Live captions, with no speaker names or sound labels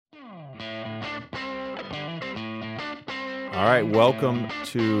All right, welcome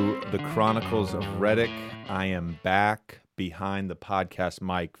to the Chronicles of Reddick. I am back behind the podcast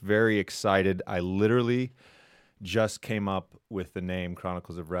mic. Very excited. I literally just came up with the name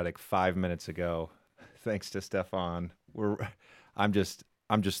Chronicles of Reddick 5 minutes ago, thanks to Stefan. I'm just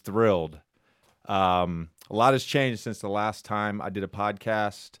thrilled. A lot has changed since the last time I did a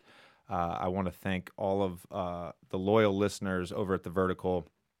podcast. I want to thank all of the loyal listeners over at The Vertical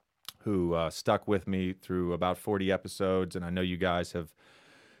who stuck with me through about 40 episodes. And I know you guys have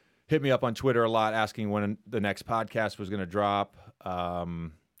hit me up on Twitter a lot asking when the next podcast was going to drop. I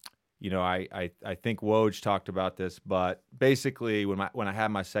think Woj talked about this, but basically when I had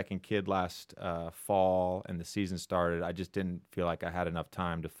my second kid last fall and the season started, I just didn't feel like I had enough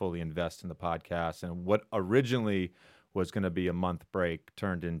time to fully invest in the podcast. And what originally was going to be a month break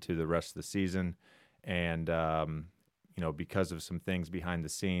turned into the rest of the season. And, because of some things behind the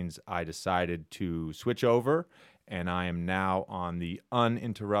scenes, I decided to switch over, and I am now on the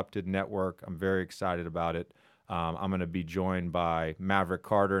Uninterrupted Network. I'm very excited about it. I'm going to be joined by Maverick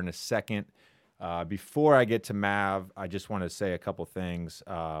Carter in a second. Before I get to Mav, I just want to say a couple things.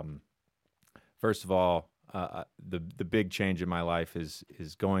 First of all, the big change in my life is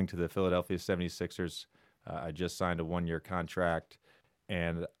going to the Philadelphia 76ers. I just signed a 1-year contract,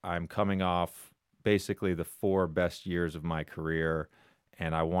 and I'm coming off basically the 4 best years of my career,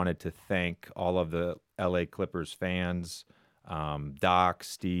 and I wanted to thank all of the LA Clippers fans, Doc,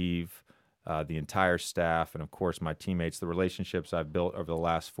 Steve, the entire staff, and of course my teammates. The relationships I've built over the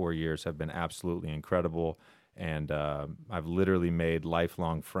last 4 years have been absolutely incredible, and I've literally made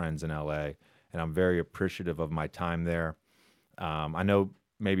lifelong friends in LA, and I'm very appreciative of my time there. I know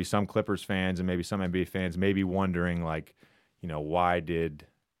maybe some Clippers fans and maybe some NBA fans may be wondering, why did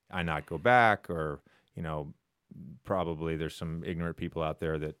I not go back? Or, probably there's some ignorant people out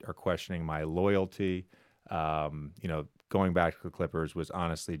there that are questioning my loyalty. Going back to the Clippers was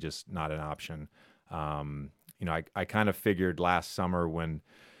honestly just not an option. I kind of figured last summer when,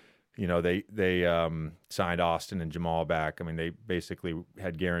 they signed Austin and Jamal back. I mean, they basically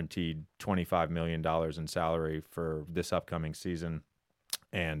had guaranteed $25 million in salary for this upcoming season.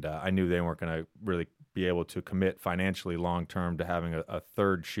 And I knew they weren't going to really be able to commit financially long-term to having a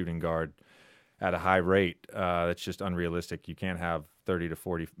third shooting guard at a high rate. That's just unrealistic. You can't have $30 to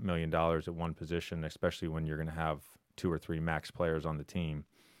 $40 million at one position, especially when you're going to have 2 or 3 max players on the team.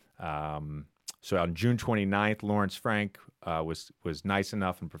 So on June 29th, Lawrence Frank was nice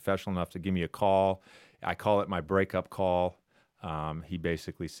enough and professional enough to give me a call. I call it my breakup call. He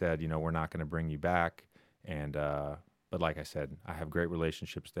basically said, we're not going to bring you back. And but like I said, I have great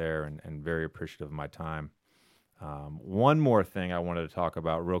relationships there and very appreciative of my time. One more thing I wanted to talk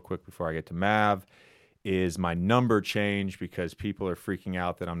about real quick before I get to Mav is my number change, because people are freaking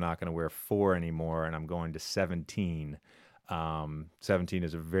out that I'm not going to wear 4 anymore and I'm going to 17. 17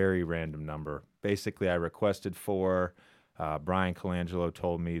 is a very random number. Basically, I requested 4. Brian Colangelo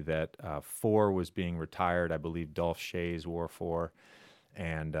told me that 4 was being retired. I believe Dolph Schayes wore 4,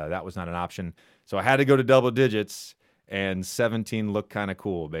 and that was not an option. So I had to go to double digits. And 17 looked kind of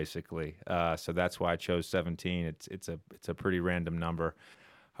cool, basically. So that's why I chose 17. It's a pretty random number.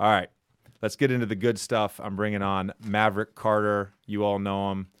 All right, let's get into the good stuff. I'm bringing on Maverick Carter. You all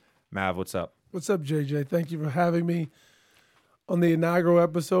know him. Mav, what's up? What's up, JJ? Thank you for having me on the inaugural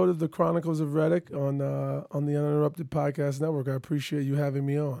episode of the Chronicles of Reddick on the Uninterrupted Podcast Network. I appreciate you having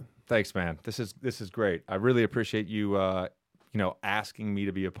me on. Thanks, man. This is great. I really appreciate you asking me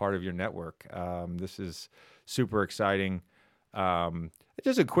to be a part of your network. This is super exciting.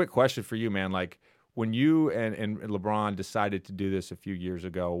 Just a quick question for you, man. Like, when you and LeBron decided to do this a few years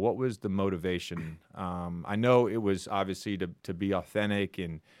ago, what was the motivation? I know it was obviously to be authentic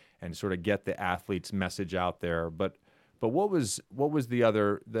and sort of get the athlete's message out there, but what was the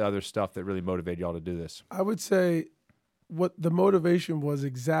other stuff that really motivated y'all to do this? I would say what the motivation was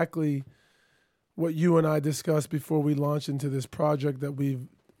exactly what you and I discussed before we launched into this project that we've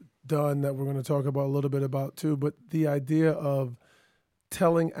done, that we're going to talk about a little bit about too, but the idea of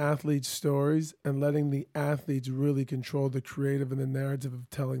telling athletes stories and letting the athletes really control the creative and the narrative of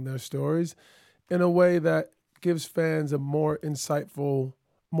telling their stories in a way that gives fans a more insight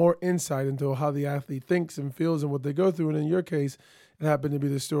into how the athlete thinks and feels and what they go through. And in your case, it happened to be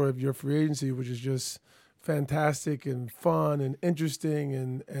the story of your free agency, which is just fantastic and fun and interesting,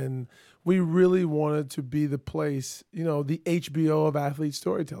 and we really wanted to be the place, the HBO of athlete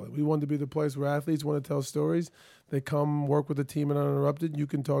storytelling. We wanted to be the place where athletes want to tell stories. They come work with the team at Uninterrupted. You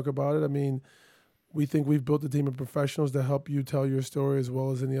can talk about it. I mean, we think we've built a team of professionals to help you tell your story as well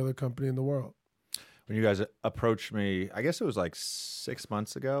as any other company in the world. When you guys approached me, I guess it was like 6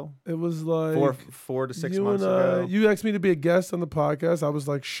 months ago. It was like 4 to 6 you months and ago. you asked me to be a guest on the podcast. I was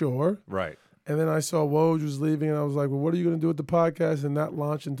like, sure. Right. And then I saw Woj was leaving, and I was like, well, what are you going to do with the podcast? And that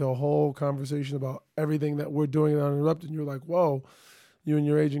launched into a whole conversation about everything that we're doing at Uninterrupted. And you're like, whoa. You and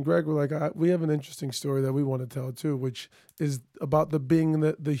your agent Greg were like, we have an interesting story that we want to tell too, which is about being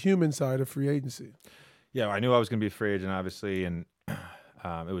the human side of free agency. Yeah, I knew I was going to be a free agent, obviously, and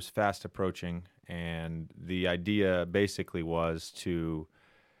it was fast approaching. And the idea basically was to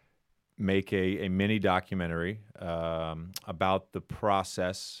make a mini documentary about the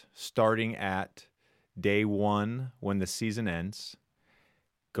process, starting at day one when the season ends,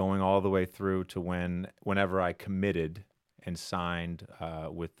 going all the way through to whenever I committed and signed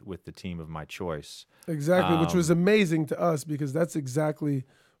with the team of my choice. Exactly, which was amazing to us because that's exactly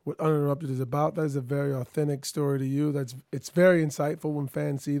what Uninterrupted is about. That is a very authentic story to you. It's very insightful when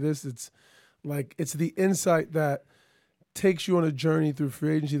fans see this. It's the insight that takes you on a journey through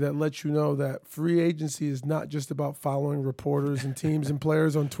free agency that lets you know that free agency is not just about following reporters and teams and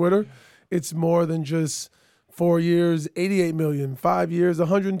players on Twitter. It's more than just 4 years, $88 million, 5 years,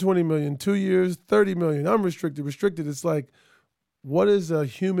 $120 million, 2 years, $30 million, unrestricted, restricted. It's like, what does a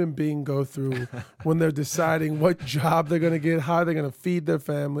human being go through when they're deciding what job they're going to get, how they're going to feed their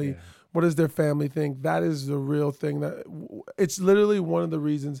family, Yeah. what does their family think? That is the real thing. It's literally one of the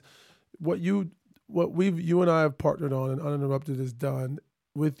reasons you and I have partnered on and Uninterrupted has done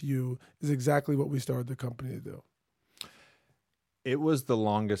with you is exactly what we started the company to do. It was the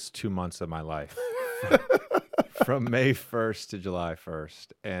longest 2 months of my life. From May 1st to July 1st.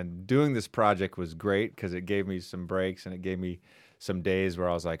 And doing this project was great because it gave me some breaks and it gave me some days where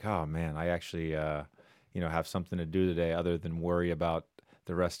I was like, oh man, I actually have something to do today other than worry about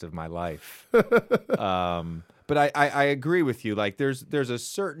the rest of my life. But I agree with you. Like there's a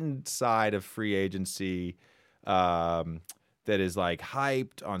certain side of free agency that is like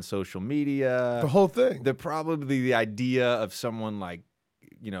hyped on social media. The whole thing. Probably the idea of someone like,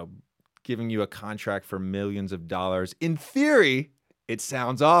 giving you a contract for millions of dollars. In theory, it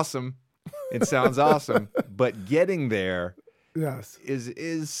sounds awesome. But getting there yes,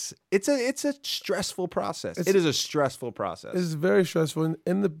 it's a stressful process. It is a stressful process. It's very stressful.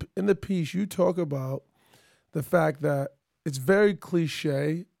 In the piece, you talk about the fact that it's very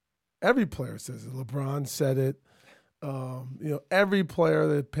cliche. Every player says it. LeBron said it. Every player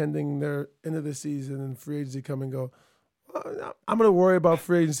that pending their end of the season and free agency come and go, I'm going to worry about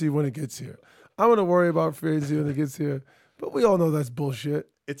free agency when it gets here. I'm going to worry about free agency when it gets here. But we all know that's bullshit.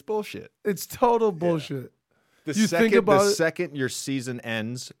 It's bullshit. It's total bullshit. Yeah. The second your season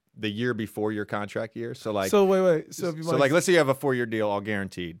ends, the year before your contract year. So wait. So let's say you have a 4-year deal, all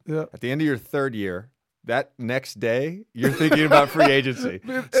guaranteed. Yeah. At the end of your third year, that next day, you're thinking about free agency.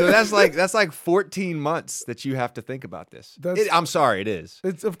 So that's like 14 months that you have to think about this. I'm sorry, it is.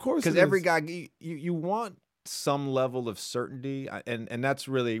 It's of course because every guy you want some level of certainty, and that's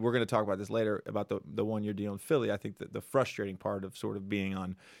really, we're going to talk about this later about the 1-year deal in Philly. I think that the frustrating part of sort of being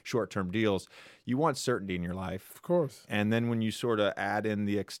on short-term deals, you want certainty in your life, of course. And then when you sort of add in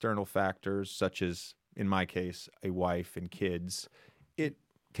the external factors, such as in my case, a wife and kids, it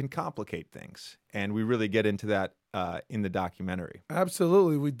can complicate things, and we really get into that in the documentary.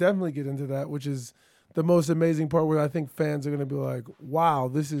 Absolutely, we definitely get into that, which is the most amazing part. Where I think fans are going to be like, "Wow,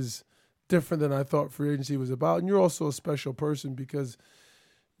 this is different than I thought free agency was about." And you're also a special person because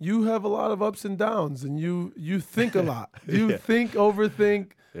you have a lot of ups and downs, and you think a lot. You think,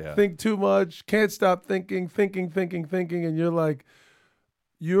 overthink, think too much, can't stop thinking, and you're like,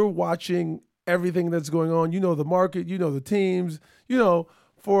 you're watching everything that's going on. You know the market, you know the teams,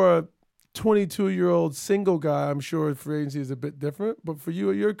 for a 22-year-old single guy, I'm sure free agency is a bit different. But for you,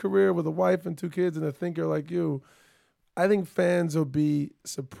 your career with a wife and 2 kids and a thinker like you, I think fans will be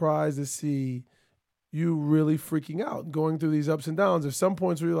surprised to see you really freaking out, going through these ups and downs. There's some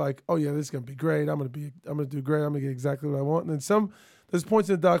points where you're like, "Oh yeah, this is gonna be great. I'm gonna do great. I'm gonna get exactly what I want." And then there's points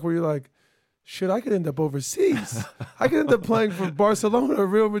in the doc where you're like, "Shit, I could end up overseas. I could end up playing for Barcelona or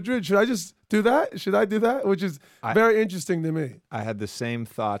Real Madrid. Should I just do that? Should I do that?" Which is very interesting to me. I had the same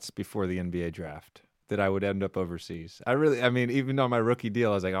thoughts before the NBA draft, that I would end up overseas. Even on my rookie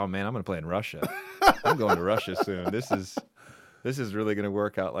deal, I was like, oh man, I'm going to play in Russia. I'm going to Russia soon. This is really going to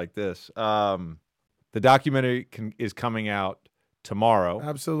work out like this. The documentary is coming out tomorrow.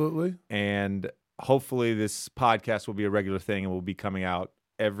 Absolutely. And hopefully this podcast will be a regular thing and will be coming out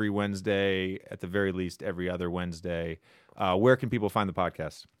every Wednesday, at the very least every other Wednesday. Where can people find the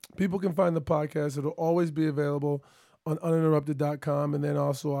podcast? People can find the podcast. It'll always be available on uninterrupted.com, and then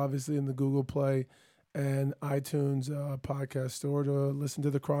also obviously in the Google Play and iTunes podcast store to listen to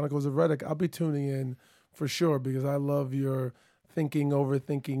the Chronicles of Reddick. I'll be tuning in for sure because I love your thinking,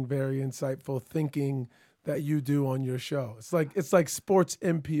 overthinking, very insightful thinking that you do on your show. It's like sports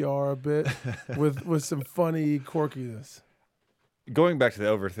NPR a bit with some funny quirkiness. Going back to the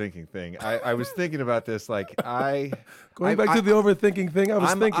overthinking thing, I was thinking about this. Like Going back to the overthinking thing,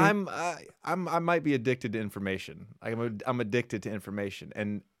 I might be addicted to information. I'm addicted to information,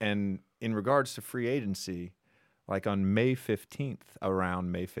 and in regards to free agency, like on May 15th,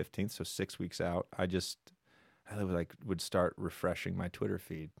 around May 15th, so 6 weeks out, I would start refreshing my Twitter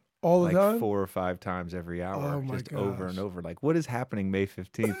feed. All the time? 4 or 5 times every hour, Oh my just gosh. over and over. Like, what is happening May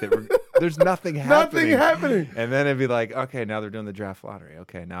 15th? There's nothing happening. Nothing happening. And then it'd be like, okay, now they're doing the draft lottery.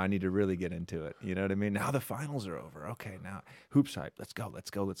 Okay, now I need to really get into it. You know what I mean? Now the finals are over. Okay, now hoops hype. Let's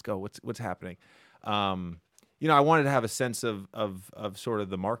go. What's happening? I wanted to have a sense of sort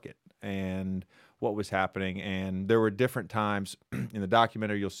of the market and what was happening. And there were different times in the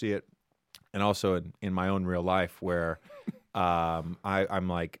documentary, you'll see it, and also in my own real life where I'm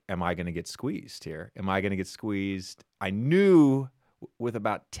like, am I going to get squeezed here? Am I going to get squeezed? I knew with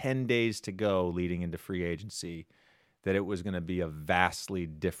about 10 days to go leading into free agency that it was going to be a vastly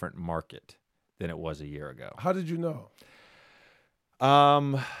different market than it was a year ago. How did you know?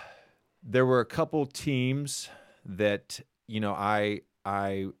 There were a couple teams that,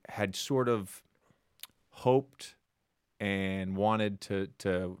 I had sort of hoped and wanted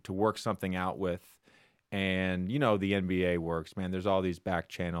to work something out with. And the NBA works, man. There's all these back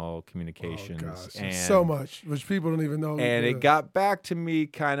channel communications, and so much which people don't even know. And it got back to me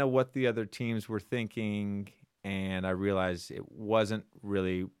kind of what the other teams were thinking, and I realized it wasn't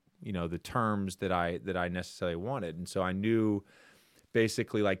really the terms that I necessarily wanted. And so I knew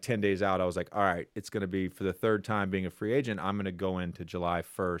basically like 10 days out, I was like, all right, it's going to be for the third time being a free agent. I'm going to go into July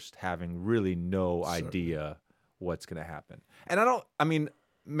 1st having really no idea what's going to happen. And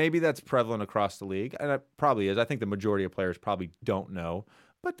maybe that's prevalent across the league, and it probably is. I think the majority of players probably don't know,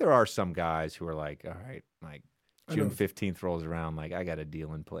 but there are some guys who are like, all right, like June 15th rolls around, like I got a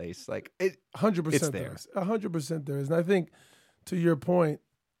deal in place. Like 100% there is. 100% there is. And I think to your point,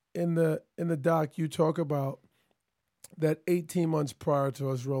 in the doc, you talk about that 18 months prior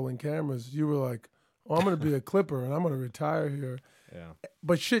to us rolling cameras, you were like, oh, I'm going to be a Clipper and I'm going to retire here. Yeah.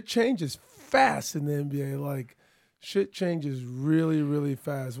 But shit changes fast in the NBA. Like, shit changes really, really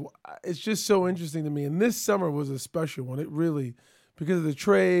fast. It's just so interesting to me. And this summer was a special one. It really, because of the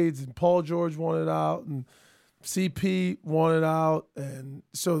trades, and Paul George wanted out, and CP wanted out. And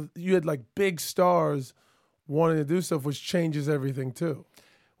so you had like big stars wanting to do stuff, which changes everything too.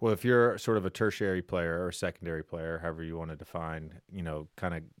 Well, if you're sort of a tertiary player or a secondary player, however you want to define,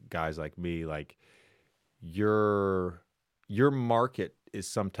 kind of guys like me, like your market is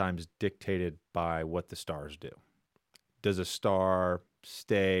sometimes dictated by what the stars do. Does a star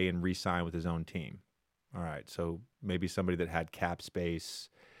stay and re-sign with his own team? All right, so maybe somebody that had cap space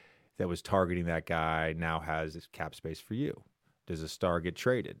that was targeting that guy now has cap space for you. Does a star get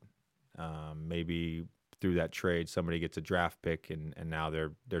traded? Maybe through that trade, somebody gets a draft pick and now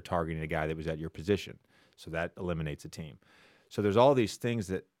they're targeting a guy that was at your position. So that eliminates a team. So there's all these things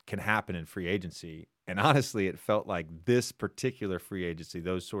that can happen in free agency. And honestly, it felt like this particular free agency,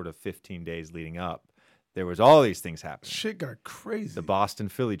 those sort of 15 days leading up, there was all these things happening. Shit got crazy. The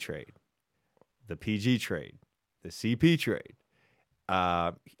Boston-Philly trade, the PG trade, the CP trade.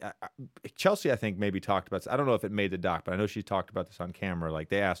 Chelsea, I think, maybe talked about this. I don't know if it made the doc, but I know she talked about this on camera. Like,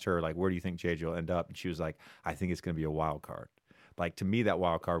 they asked her, like, where do you think JJ will end up? And she was like, I think it's going to be a wild card. Like, to me, that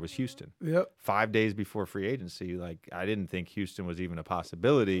wild card was Houston. Yep. 5 days before free agency, like, I didn't think Houston was even a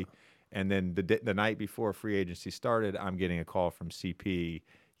possibility. And then the night before free agency started, I'm getting a call from CP,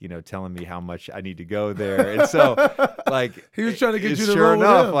 telling me how much I need to go there. And so, like, he was trying to get you to sure roll with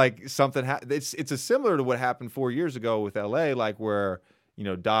enough, him. like, something it's a similar to what happened 4 years ago with LA, like where,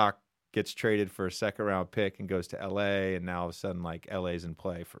 Doc gets traded for a second round pick and goes to LA, and now all of a sudden, like, LA's in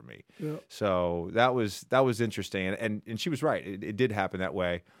play for me. Yep. So that was interesting. And she was right. It did happen that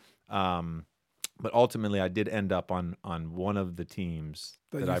way. But ultimately, I did end up on one of the teams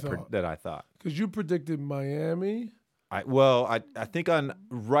that I thought. Because you predicted Miami. I think on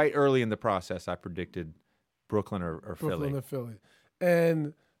right early in the process, I predicted Brooklyn or Philly. Brooklyn or Philly.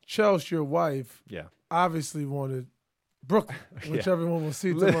 And Chelsea, your wife, obviously wanted Brooklyn, which everyone will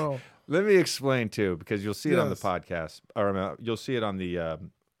see tomorrow. Let me explain too, because you'll see it on the podcast, or you'll see it on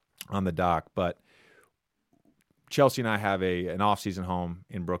the doc. But Chelsea and I have an off-season home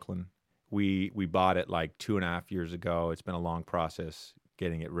in Brooklyn. We bought it like 2.5 years ago. It's been a long process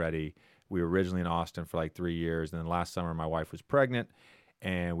getting it ready. We were originally in Austin for like 3 years. And then last summer, my wife was pregnant,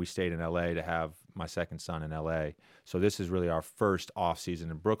 and we stayed in LA to have my second son in LA. So this is really our first off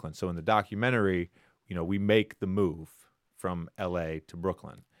season in Brooklyn. So in the documentary, we make the move from LA to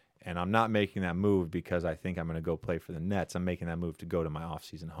Brooklyn. And I'm not making that move because I think I'm going to go play for the Nets. I'm making that move to go to my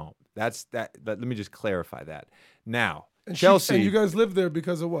off-season home. Let me just clarify that. Now, and Chelsea. And you guys live there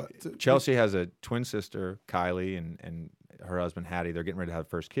because of what? Chelsea has a twin sister, Kylie, and her husband, Hattie. They're getting ready to have the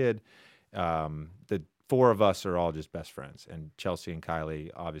first kid. The four of us are all just best friends. And Chelsea and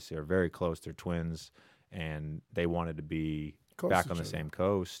Kylie obviously are very close. They're twins, and they wanted to be back on the same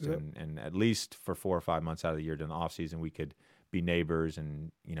coast. Yep. And at least for 4 or 5 months out of the year during the off-season, we could be neighbors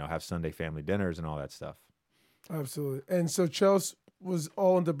and have Sunday family dinners and all that stuff. Absolutely. And so Chelsea was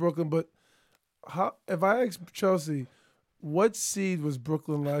all into Brooklyn, but if I asked Chelsea, what seed was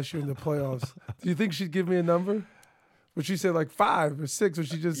Brooklyn last year in the playoffs? Do you think she'd give me a number? Would she say like 5 or 6? Or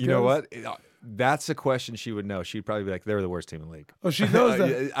she just know what? That's a question she would know. She'd probably be like, "They're the worst team in the league." Oh, she knows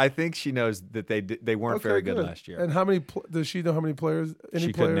that. I think she knows that they weren't very good last year. And how many does she know? How many players?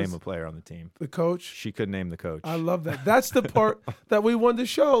 She couldn't name a player on the team. The coach. She couldn't name the coach. I love that. That's the part that we wanted to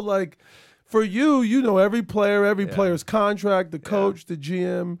show. Like for you, every player, every player's contract, the coach, the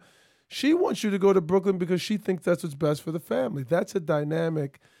GM. She wants you to go to Brooklyn because she thinks that's what's best for the family. That's a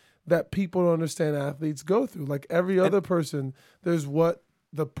dynamic that people don't understand athletes go through. Like every other person, there's what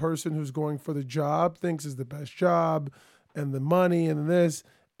the person who's going for the job thinks is the best job and the money and this.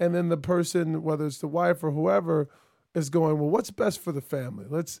 And then the person, whether it's the wife or whoever, is going, well, what's best for the family?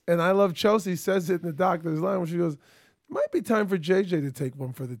 And I love Chelsea says it in the doctor's line when she goes, it might be time for JJ to take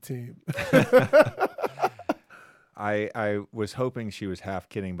one for the team. I was hoping she was half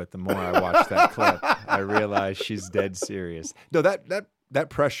kidding, but the more I watched that clip, I realized she's dead serious. No, that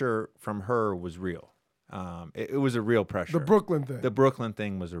pressure from her was real. It was a real pressure. The Brooklyn thing. The Brooklyn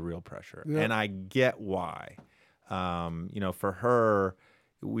thing was a real pressure, and I get why. For her,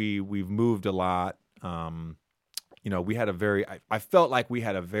 we've moved a lot. We had I felt like we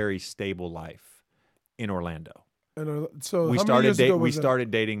had a very stable life in Orlando. And so we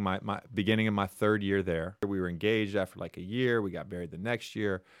started dating my beginning of my third year there. We were engaged after like a year. We got married the next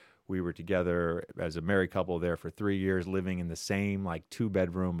year. We were together as a married couple there for 3 years, living in the same like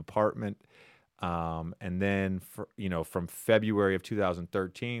 2-bedroom apartment. And then from February of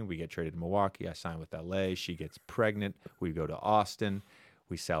 2013, we get traded to Milwaukee. I sign with LA. She gets pregnant. We go to Austin.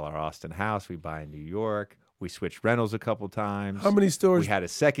 We sell our Austin house. We buy in New York. We switched rentals a couple times. How many storage? We had a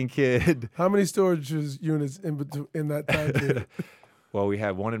second kid. How many storage units in that time period? Well, we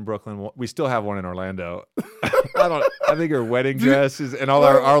had one in Brooklyn. We still have one in Orlando. I think her wedding dresses and all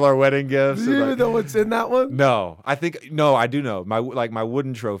our wedding gifts. Do you even know what's in that one? No, I do know. My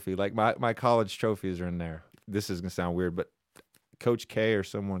wooden trophy, like my college trophies are in there. This is gonna sound weird, but Coach K or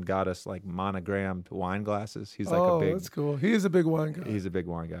someone got us like monogrammed wine glasses. He's like that's cool. He is a big wine guy. He's a big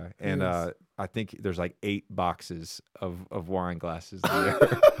wine guy, and I think there's like 8 boxes of wine glasses there.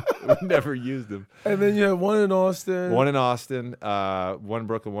 We've never used them. And then you have one in Austin. One in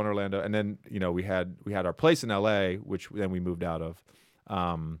Brooklyn, one Orlando, and then we had our place in LA, which then we moved out of.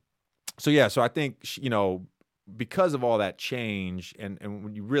 So I think because of all that change, and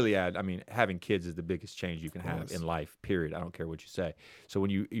when you really add, having kids is the biggest change you can have in life. Period. I don't care what you say. So when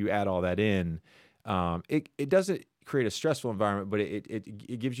you add all that in, it doesn't create a stressful environment, but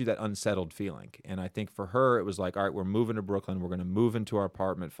it gives you that unsettled feeling. And I think for her, it was like, all right, we're moving to Brooklyn. We're going to move into our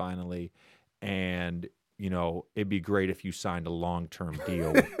apartment finally. And, it'd be great if you signed a long-term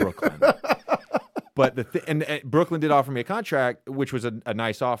deal with Brooklyn. But and Brooklyn did offer me a contract, which was a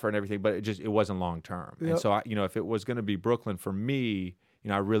nice offer and everything, but it wasn't long-term. Yep. And so, if it was going to be Brooklyn for me,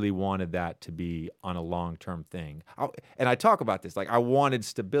 I really wanted that to be on a long-term thing. And I talk about this, like I wanted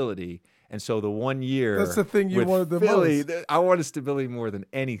stability. And so the 1 year, that's the thing you wanted the Philly, most. I wanted stability more than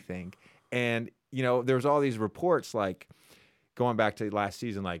anything. And there's all these reports like going back to last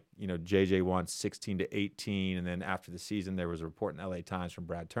season, like JJ wants 16 to 18, and then after the season there was a report in LA Times from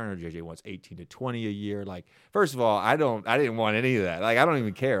Brad Turner, JJ wants 18 to 20 a year. Like, first of all, I didn't want any of that. Like, I don't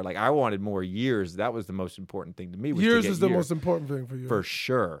even care. Like, I wanted more years. That was the most important thing to me. Years is the most important thing for you, for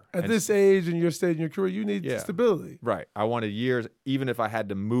sure. At this age and your stage in your career, you need stability. Right. I wanted years, even if I had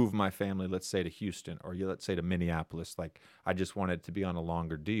to move my family, let's say to Houston or let's say to Minneapolis. Like, I just wanted it to be on a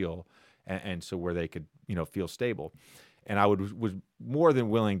longer deal, and so where they could feel stable. And I was more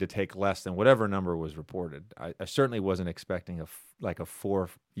than willing to take less than whatever number was reported. I certainly wasn't expecting a 4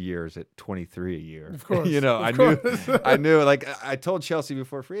 years at 23 a year. Of course, I knew. Like I told Chelsea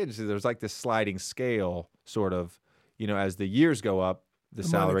before free agency, there's like this sliding scale, sort of. As the years go up, the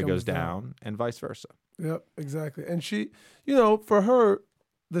salary goes down, and vice versa. Yep, exactly. And she, for her,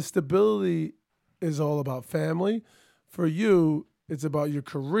 the stability is all about family. For you, it's about your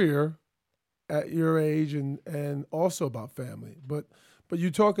career. at your age and also about family. But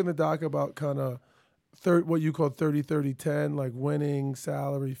you talk in the doc about kind of what you call 30-30-10, like winning,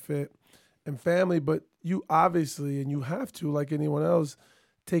 salary, fit, and family. But you obviously, and you have to, like anyone else,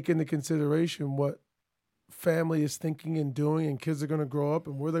 take into consideration what family is thinking and doing, and kids are going to grow up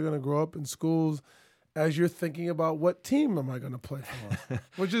and where they're going to grow up in schools as you're thinking about what team am I going to play for,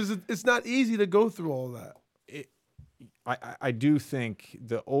 which is, it's not easy to go through all that. I do think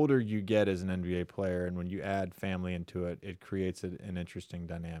the older you get as an NBA player, and when you add family into it, it creates an interesting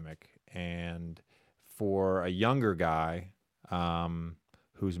dynamic. And for a younger guy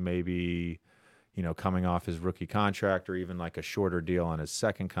who's maybe, coming off his rookie contract or even like a shorter deal on his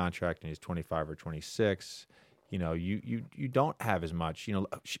second contract and he's 25 or 26, you don't have as much,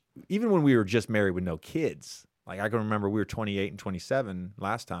 even when we were just married with no kids. Like I can remember we were 28 and 27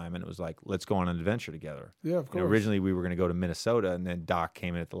 last time, and it was like, let's go on an adventure together. Yeah, of course. Originally we were going to go to Minnesota, and then Doc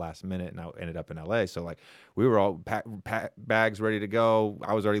came in at the last minute, and I ended up in LA. So like we were all bags ready to go.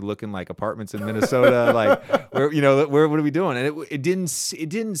 I was already looking like apartments in Minnesota. Like what are we doing? And it didn't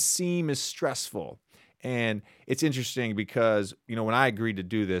seem as stressful. And it's interesting because when I agreed to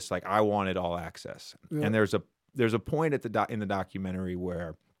do this, like I wanted all access. Yeah. And there's a point in the documentary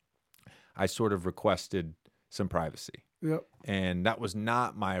where I sort of requested some privacy. Yep. And that was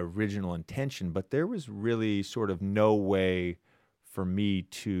not my original intention, but there was really sort of no way for me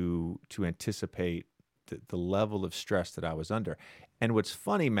to anticipate the level of stress that I was under. And what's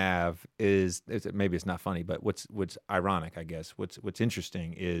funny, Mav, is maybe it's not funny, but what's ironic, I guess, what's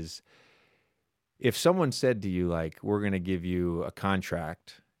interesting is if someone said to you, like, we're going to give you a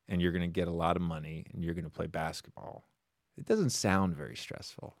contract and you're going to get a lot of money and you're going to play basketball, it doesn't sound very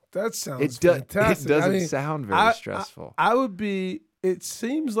stressful. That sounds fantastic. It doesn't sound very stressful. I would be, it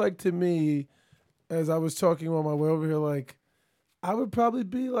seems like to me, as I was talking on my way over here, like, I would probably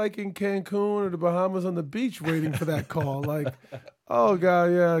be like in Cancun or the Bahamas on the beach waiting for that call. Like, oh,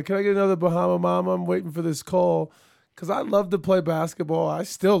 God, yeah, can I get another Bahama Mama? I'm waiting for this call. Because I love to play basketball. I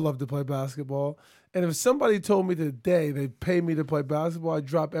still love to play basketball. And if somebody told me today they pay me to play basketball, I'd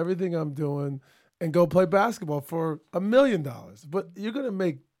drop everything I'm doing and go play basketball for $1 million. But you're going to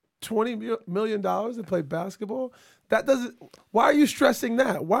make $20 million to play basketball? That doesn't. Why are you stressing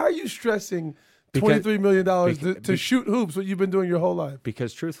that? Why are you stressing $23 million to shoot hoops, what you've been doing your whole life?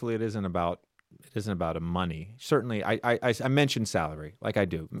 Because truthfully, it isn't about a money. Certainly, I mentioned salary, like I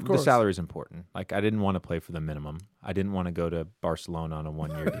do. The salary is important. Like I didn't want to play for the minimum. I didn't want to go to Barcelona on a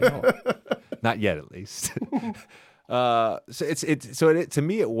 1-year deal. Not yet, at least. To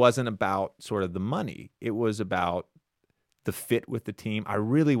me, it wasn't about sort of the money. It was about the fit with the team. I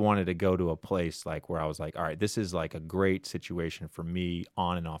really wanted to go to a place like where I was like, all right, this is like a great situation for me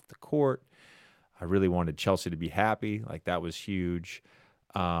on and off the court. I really wanted Chelsea to be happy. Like that was huge.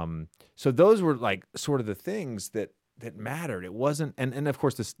 So those were like sort of the things that mattered. It wasn't, and of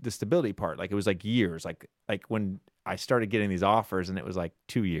course the stability part, like it was like years, like when I started getting these offers and it was like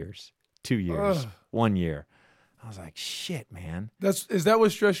 2 years, 1 year. I was like, shit, man. Is that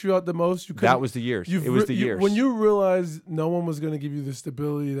what stressed you out the most? That was the years. It was the years. When you realized no one was going to give you the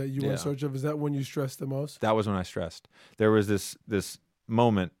stability that you were in search of, is that when you stressed the most? That was when I stressed. There was this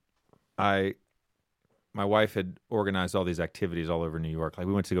moment. My wife had organized all these activities all over New York. Like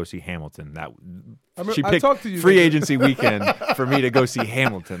we went to go see Hamilton. She picked free agency weekend for me to go see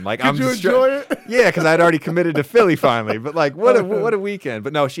Hamilton. Like Did you enjoy it? Yeah, because I'd already committed to Philly finally. But like, what a weekend!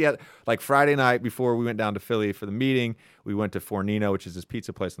 But no, she had like Friday night before we went down to Philly for the meeting. We went to Fornino, which is this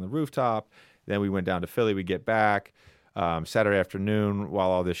pizza place on the rooftop. Then we went down to Philly. We get back Saturday afternoon while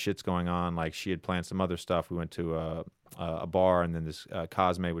all this shit's going on. Like she had planned some other stuff. We went to a bar and then this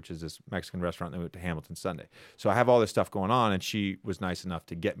Cosme, which is this Mexican restaurant. Then we went to Hamilton Sunday. So I have all this stuff going on, and she was nice enough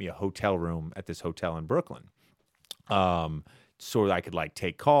to get me a hotel room at this hotel in Brooklyn, so that I could like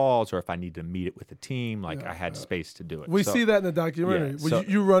take calls, or if I needed to meet it with the team, like I had space to do it. We see that in the documentary.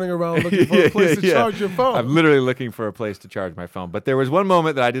 You running around looking for a place to charge your phone. I'm literally looking for a place to charge my phone. But there was one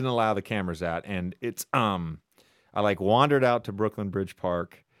moment that I didn't allow the cameras at, and it's I like wandered out to Brooklyn Bridge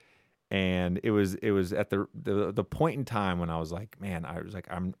Park. And it was at the point in time when I was like, man, I was like,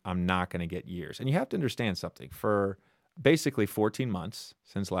 I'm not going to get years. And you have to understand something. For basically 14 months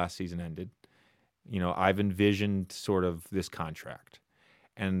since last season ended, I've envisioned sort of this contract.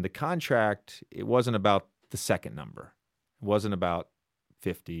 And the contract, it wasn't about the second number. It wasn't about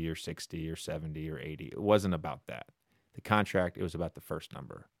 50 or 60 or 70 or 80. It wasn't about that. The contract, it was about the first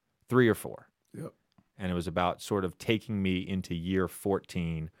number, 3 or 4. Yep. And it was about sort of taking me into year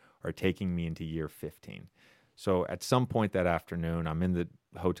 14 or taking me into year 15. So at some point that afternoon, I'm in the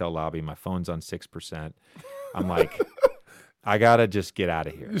hotel lobby. My phone's on 6%. I'm like, I gotta just get out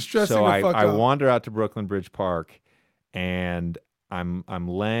of here. You're stressing so the fuck I out. wander out to Brooklyn Bridge Park, and I'm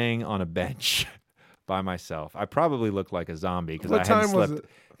laying on a bench by myself. I probably look like a zombie because I What hadn't time was slept.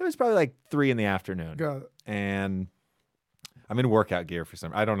 it? It was probably like 3 p.m. Got it. And I'm in workout gear for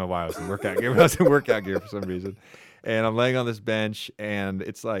some. I don't know why I was in workout gear, but I was in workout gear for some reason. And I'm laying on this bench, and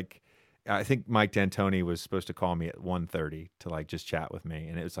it's like, I think Mike D'Antoni was supposed to call me at 1:30 to like just chat with me,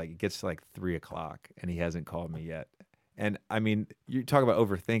 and it was like it gets to like 3 o'clock, and he hasn't called me yet. And I mean, you talk about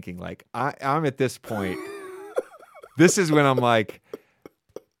overthinking. Like I'm at this point. This is when I'm like,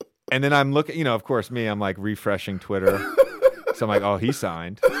 and then I'm looking. Of course, I'm like refreshing Twitter. So I'm like, oh, he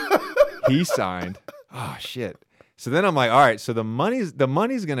signed. He signed. Oh shit. So then I'm like, all right. So the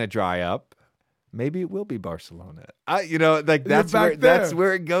money's gonna dry up. Maybe it will be Barcelona. That's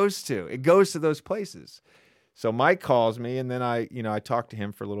where it goes to. It goes to those places. So Mike calls me, and then I talked to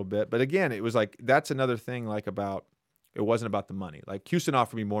him for a little bit. But again, it was like that's another thing. Like it wasn't about the money. Like Houston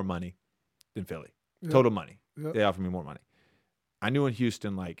offered me more money than Philly. Yep. Total money. Yep. They offered me more money. I knew in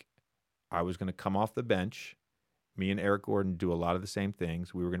Houston, like I was going to come off the bench. Me and Eric Gordon do a lot of the same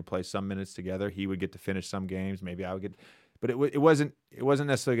things. We were going to play some minutes together. He would get to finish some games. Maybe I would get. But it wasn't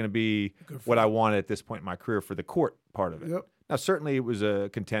necessarily going to be what I wanted at this point in my career for the court part of it. Yep. Now, certainly it was a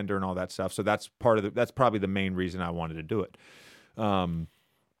contender and all that stuff. So that's that's probably the main reason I wanted to do it.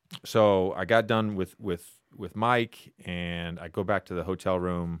 So I got done with Mike, and I go back to the hotel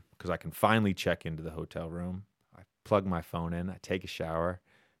room because I can finally check into the hotel room. I plug my phone in. I take a shower,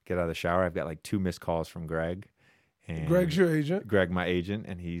 get out of the shower. I've got like 2 missed calls from Greg. And Greg's your agent. Greg, my agent,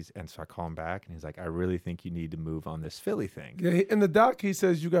 and so I call him back, and he's like, "I really think you need to move on this Philly thing." Yeah, in the doc he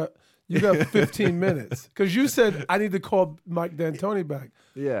says you got 15 minutes because you said I need to call Mike D'Antoni back.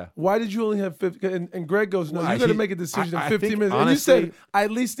 Yeah. Why did you only have 15? And Greg goes, "No, you got to make a decision in 15 minutes." Honestly, and you said I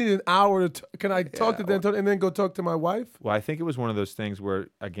at least need an hour to. Can I talk to D'Antoni and then go talk to my wife? Well, I think it was one of those things where,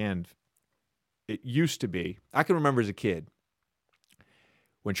 again, it used to be. I can remember as a kid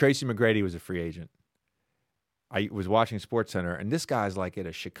when Tracy McGrady was a free agent. I was watching SportsCenter, and this guy's like at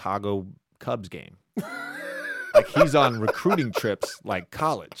a Chicago Cubs game. Like he's on recruiting trips like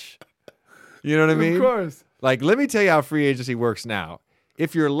college. You know what I mean? Of course. Like, let me tell you how free agency works now.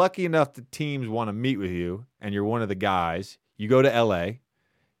 If you're lucky enough that teams want to meet with you and you're one of the guys, you go to L.A.,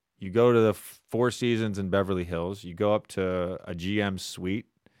 you go to the Four Seasons in Beverly Hills, you go up to a GM suite,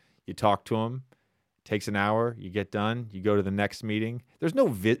 you talk to him. Takes an hour, you get done, you go to the next meeting. There's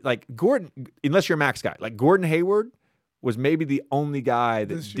no like Gordon, unless you're a Max guy. Like Gordon Hayward was maybe the only guy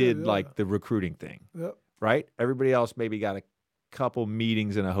that did like the recruiting thing. Yep. Right? Everybody else maybe got a couple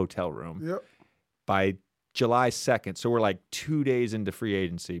meetings in a hotel room. Yep. By July 2nd, so we're like 2 days into free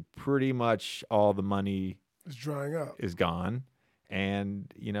agency, pretty much all the money is drying up. Is gone.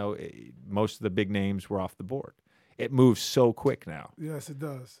 And, most of the big names were off the board. It moves so quick now. Yes, it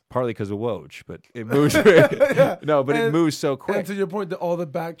does. Partly because of Woj, but it moves. It moves so quick. And to your point, all the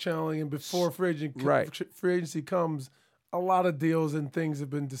back channeling and before free agency comes, a lot of deals and things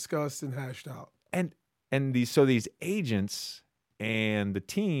have been discussed and hashed out. And these agents and the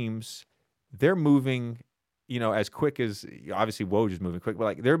teams, they're moving, as quick as obviously Woj is moving quick, but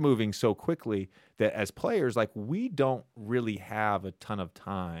like they're moving so quickly that as players, like we don't really have a ton of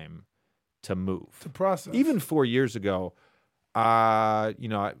time to move, to process. Even 4 years ago,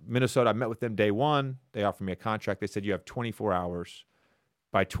 Minnesota, I met with them day one. They offered me a contract. They said, you have 24 hours.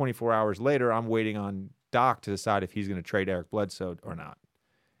 By 24 hours later, I'm waiting on Doc to decide if he's going to trade Eric Bledsoe or not.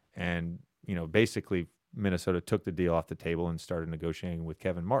 And, basically Minnesota took the deal off the table and started negotiating with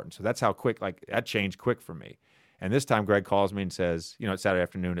Kevin Martin. So that's how quick, like that changed quick for me. And this time Greg calls me and says, it's Saturday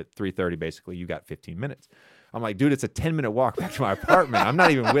afternoon at 3:30, basically, you got 15 minutes. I'm like, dude, it's a 10-minute walk back to my apartment. I'm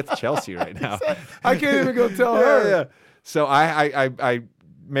not even with Chelsea right now. I can't even go tell her. Yeah. So I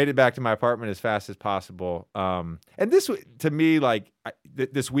made it back to my apartment as fast as possible. And this, to me, like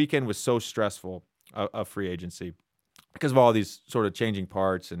this weekend was so stressful of free agency because of all these sort of changing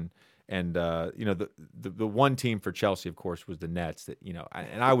parts and the one team for Chelsea, of course, was the Nets. That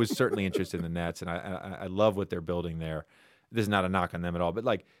and I was certainly interested in the Nets, and I love what they're building there. This is not a knock on them at all, but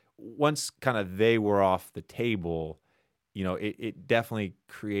like. Once kind of they were off the table, it definitely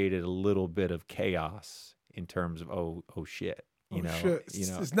created a little bit of chaos in terms of oh shit, shit.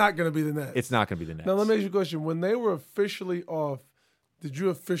 It's not going to be the Nets. It's not going to be the Nets. Now let me ask you a question: when they were officially off, did you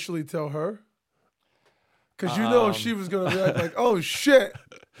officially tell her? Because she was going to be like, oh shit.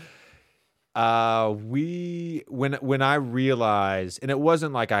 When I realized, and it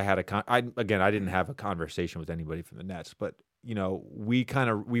wasn't like I had I didn't have a conversation with anybody from the Nets, but. We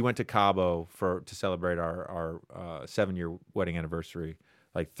went to Cabo to celebrate our 7-year wedding anniversary,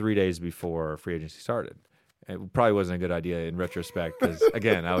 like 3 days before free agency started. It probably wasn't a good idea in retrospect because,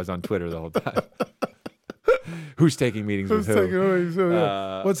 again, I was on Twitter the whole time. Who's taking meetings with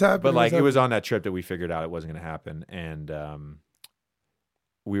who? What's happening? But like, it was on that trip that we figured out it wasn't going to happen, and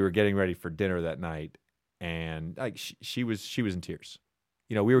we were getting ready for dinner that night, and like she was in tears.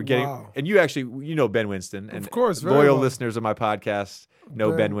 You know, we were getting, and you actually, you know, Ben Winston, and of course, loyal listeners of my podcast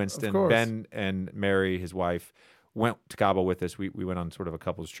know Ben Winston. Of course. Ben and Mary, his wife, went to Cabo with us. We went on sort of a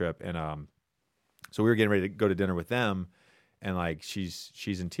couple's trip, and so we were getting ready to go to dinner with them, and like she's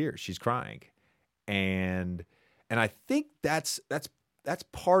in tears, she's crying, and I think that's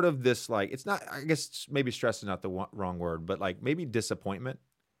part of this. Like, it's not, I guess maybe stress is not the wrong word, but like maybe disappointment,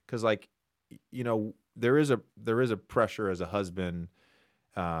 because like, you know, there is a pressure as a husband,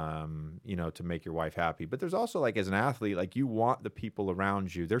 you know, to make your wife happy. But there's also, like, as an athlete, like, you want the people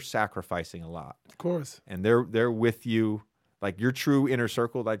around you, they're sacrificing a lot. Of course. And they're with you, like your true inner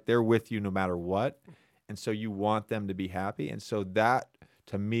circle, like they're with you no matter what. And so you want them to be happy. And so that,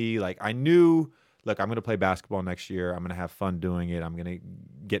 to me, like, I knew, look, I'm going to play basketball next year. I'm going to have fun doing it. I'm going to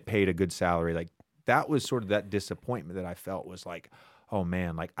get paid a good salary. Like, that was sort of that disappointment that I felt was like, oh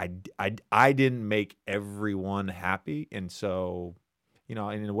man, like I didn't make everyone happy. And so, you know,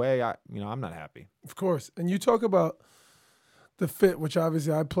 in a way, I'm not happy. Of course. And you talk about the fit, which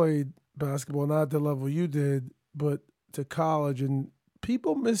obviously I played basketball, not at the level you did, but to college. And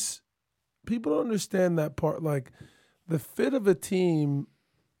people don't understand that part. Like, the fit of a team,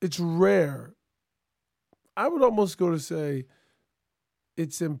 it's rare. I would almost go to say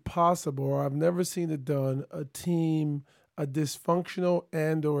it's impossible, or I've never seen it done, a dysfunctional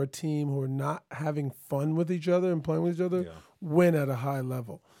and or a team who are not having fun with each other and playing with each other win at a high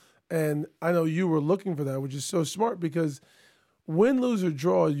level. And I know you were looking for that, which is so smart, because win, lose, or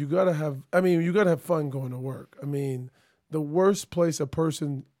draw, you got to have fun going to work. I mean, the worst place a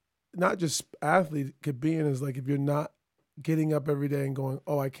person, not just athlete, could be in is like if you're not getting up every day and going,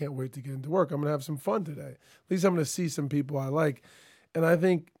 oh, I can't wait to get into work. I'm going to have some fun today. At least I'm going to see some people I like. And I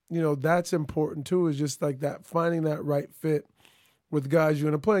think, you know, that's important too, is just like that, finding that right fit with guys you're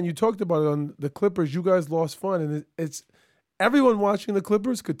going to play. And you talked about it on the Clippers. You guys lost fun. And it's everyone watching the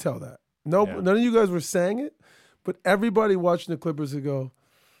Clippers could tell that. None of you guys were saying it, but everybody watching the Clippers would go,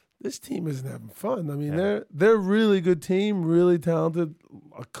 this team isn't having fun. I mean, they're a really good team, really talented,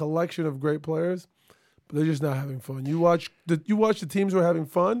 a collection of great players, but they're just not having fun. You watch the teams who are having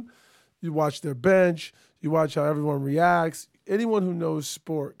fun, you watch their bench, you watch how everyone reacts. Anyone who knows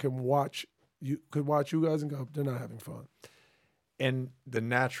sport could watch you guys and go, they're not having fun. And the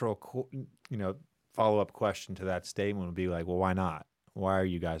natural, you know, follow-up question to that statement would be like, well, why not? Why are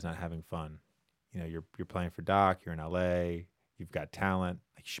you guys not having fun? You know, you're playing for Doc, you're in LA, you've got talent,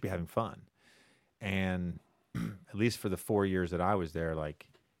 like, you should be having fun. And at least for the 4 years that I was there, like,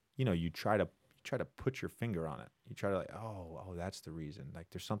 you know, you try to put your finger on it. You try to like, oh, that's the reason. Like,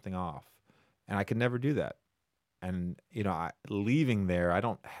 there's something off. And I could never do that. And, you know, leaving there, I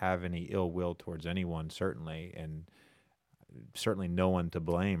don't have any ill will towards anyone, certainly, and certainly no one to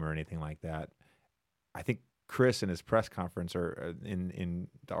blame or anything like that. I think Chris in his press conference, or in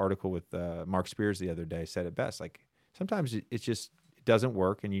the article with Mark Spears the other day, said it best. Like, sometimes it doesn't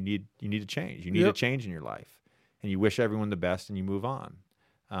work, and you need a change. You need a change in your life, and you wish everyone the best, and you move on.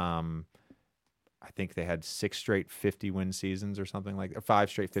 I think they had 6 straight 50-win seasons or something like that, 5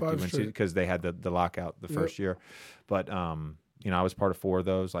 straight 50-win seasons, because they had the lockout the first year. But, you know, I was part of 4 of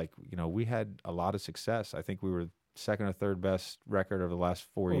those. Like, you know, we had a lot of success. I think we were second or third best record over the last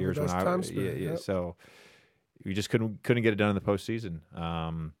 4 years. So we just couldn't get it done in the postseason.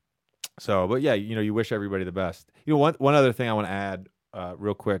 But yeah, you know, you wish everybody the best. You know, one other thing I want to add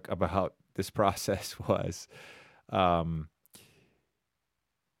real quick about this process was,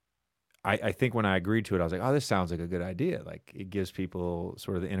 I think when I agreed to it, I was like, oh, this sounds like a good idea. Like, it gives people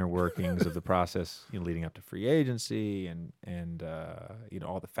sort of the inner workings of the process, you know, leading up to free agency and you know,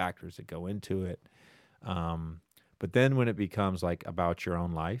 all the factors that go into it. But then when it becomes like about your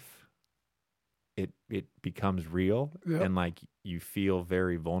own life, it becomes real, and like you feel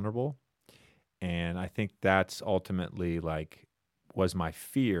very vulnerable. And I think that's ultimately like was my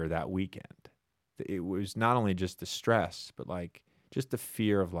fear that weekend. It was not only just the stress, but like just the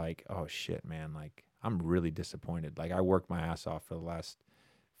fear of like, oh shit, man, like I'm really disappointed. Like, I worked my ass off for the last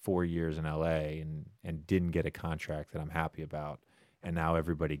 4 years in LA and didn't get a contract that I'm happy about. And now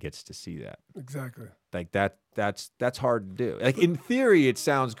everybody gets to see that. Exactly. Like that's hard to do. Like, in theory, it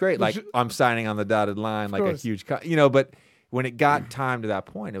sounds great. Like, I'm signing on the dotted line, like a huge, you know, but when it got time to that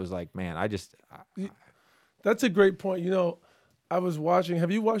point, it was like, man, that's a great point. You know, I was watching,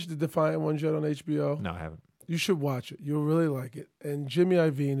 have you watched The Defiant Ones yet on HBO? No, I haven't. You should watch it. You'll really like it. And Jimmy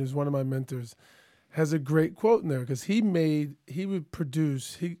Iovine, who's one of my mentors, has a great quote in there because he would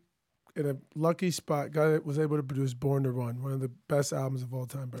produce, in a lucky spot, was able to produce Born to Run, one of the best albums of all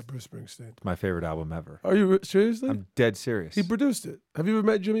time by Bruce Springsteen. My favorite album ever. Are you seriously? I'm dead serious. He produced it. Have you ever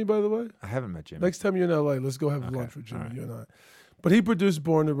met Jimmy, by the way? I haven't met Jimmy. Next time you're in LA, let's go have lunch with Jimmy, you and I. But he produced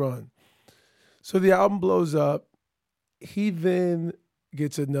Born to Run. So the album blows up. He then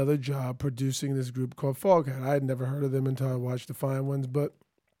gets another job producing this group called Foghat. I had never heard of them until I watched The Fine Ones, but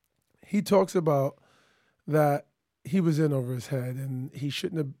he talks about that he was in over his head and he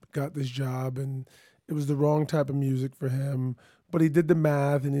shouldn't have got this job and it was the wrong type of music for him. But he did the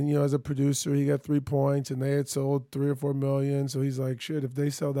math and then, as a producer, he got 3 points and they had sold 3 or 4 million. So he's like, shit, if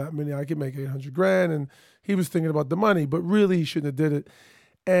they sell that many, I can make $800,000. And he was thinking about the money, but really he shouldn't have did it.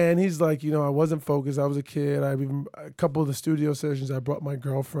 And he's like, I wasn't focused. I was a kid. A couple of the studio sessions, I brought my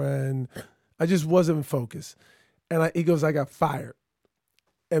girlfriend. I just wasn't focused. And he goes, I got fired.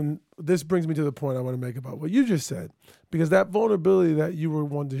 And this brings me to the point I want to make about what you just said, because that vulnerability that you were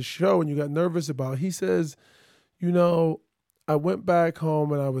wanting to show and you got nervous about, he says, I went back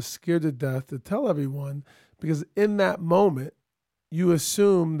home and I was scared to death to tell everyone because in that moment, you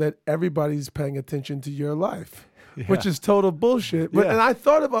assume that everybody's paying attention to your life, which is total bullshit. But, And I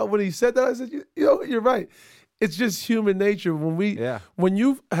thought about when he said that, I said, you're right. It's just human nature. When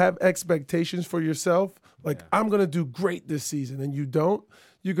you have expectations for yourself, I'm going to do great this season and you don't,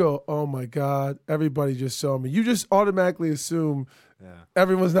 you go, oh my God, everybody just saw me. You just automatically assume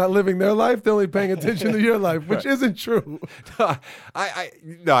everyone's not living their life. They're only paying attention to your life, which isn't true.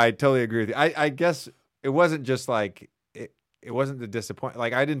 I totally agree with you. I guess it wasn't just like, it wasn't the disappointment.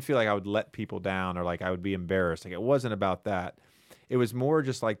 Like I didn't feel like I would let people down or like I would be embarrassed. Like it wasn't about that. It was more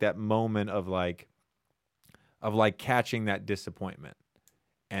just like that moment of catching that disappointment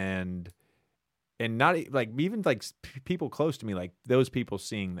and not like even like people close to me, like those people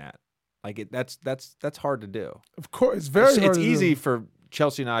seeing that, like that's hard to do. Of course, it's very hard. It's easy for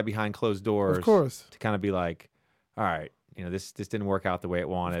Chelsea and I behind closed doors, of course, to kind of be like, all right, this didn't work out the way it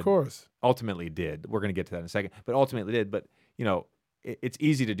wanted. Of course, ultimately it did. We're going to get to that in a second, but ultimately it did. But it's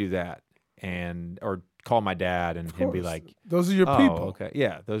easy to do that or call my dad and him be like, those are your people. Okay,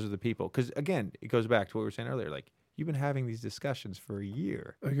 yeah, those are the people. Because again, it goes back to what we were saying earlier, like. You've been having these discussions for a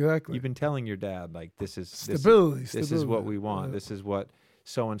year. Exactly. You've been telling your dad, like, this is stability. This is what we want. Yeah. This is what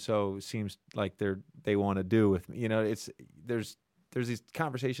so and so seems like they want to do with me. There's these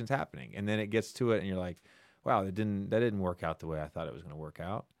conversations happening, and then it gets to it, and you're like, wow, that didn't work out the way I thought it was going to work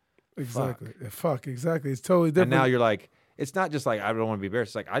out. Exactly. Fuck. Exactly. It's totally different. And now you're like, it's not just like I don't want to be embarrassed.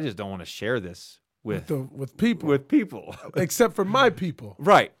 It's like I just don't want to share this with people. With people, except for my people.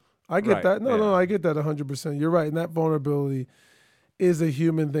 Right. I get that. No, I get that 100%. You're right. And that vulnerability is a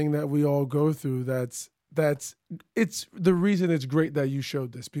human thing that we all go through. It's the reason it's great that you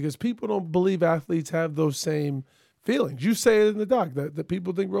showed this because people don't believe athletes have those same feelings. You say it in the doc that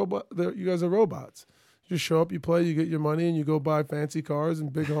people think you guys are robots. You just show up, you play, you get your money, and you go buy fancy cars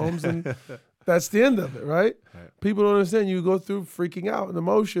and big homes, and that's the end of it, right? People don't understand. You go through freaking out and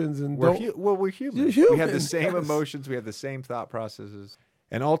emotions, and we're human. We have the same emotions. We have the same thought processes.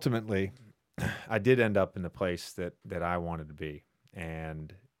 And ultimately, I did end up in the place that I wanted to be.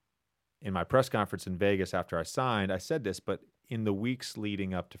 And in my press conference in Vegas after I signed, I said this, but in the weeks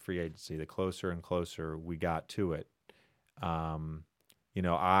leading up to free agency, the closer and closer we got to it, I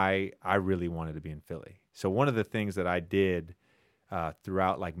really wanted to be in Philly. So one of the things that I did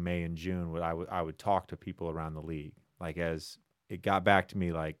throughout like May and June, I would talk to people around the league. Like as it got back to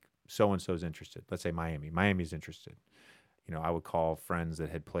me, like so-and-so's interested. Let's say Miami's interested. I would call friends that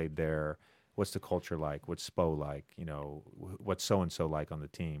had played there. What's the culture like? What's Spo like? What's so-and-so like on the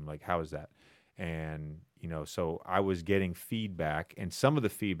team? Like, how is that? And, so I was getting feedback, and some of the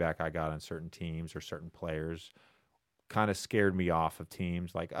feedback I got on certain teams or certain players kind of scared me off of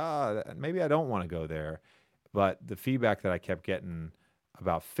teams like, maybe I don't want to go there. But the feedback that I kept getting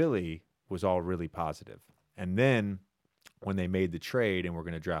about Philly was all really positive. And then when they made the trade and we're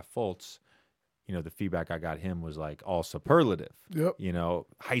going to draft Fultz, the feedback I got him was like all superlative. Yep.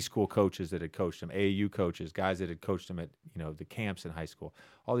 High school coaches that had coached him, AAU coaches, guys that had coached him at, the camps in high school.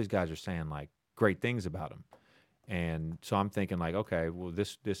 All these guys are saying like great things about him. And so I'm thinking like, okay, well,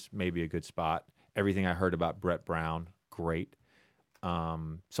 this may be a good spot. Everything I heard about Brett Brown, great.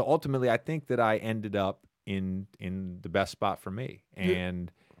 So ultimately, I think that I ended up in the best spot for me. And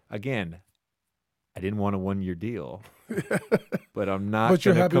again, I didn't want a 1-year deal, but I'm not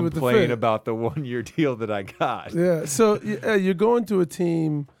going to complain about the 1-year deal that I got. Yeah. So you're going to a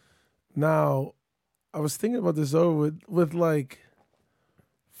team now. I was thinking about this over with like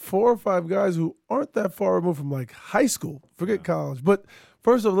 4 or 5 guys who aren't that far removed from like high school. Forget college. But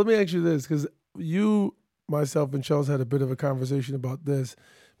first of all, let me ask you this, because myself, and Chelsea had a bit of a conversation about this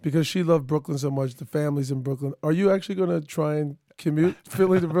because she loved Brooklyn so much. The family's in Brooklyn. Are you actually going to try and commute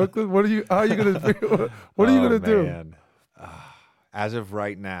Philly to Brooklyn? How are you going to? What are you going to do? As of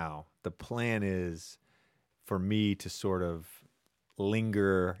right now, the plan is for me to sort of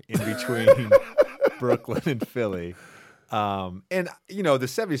linger in between Brooklyn and Philly. And the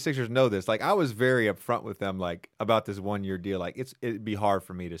 76ers know this. Like, I was very upfront with them, like, about this 1-year deal. Like, it'd be hard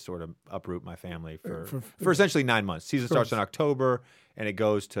for me to sort of uproot my family for essentially 9 months. Season starts in October and it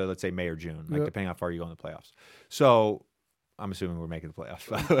goes to, let's say, May or June, like depending how far you go in the playoffs. So I'm assuming we're making the playoffs,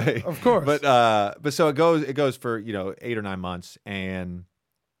 by the way. Of course. But so it goes for 8 or 9 months, and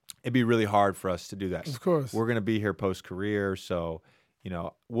it'd be really hard for us to do that. Of course. We're going to be here post-career, so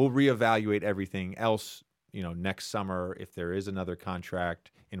we'll reevaluate everything else next summer if there is another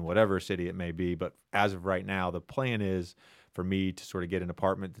contract in whatever city it may be. But as of right now, the plan is for me to sort of get an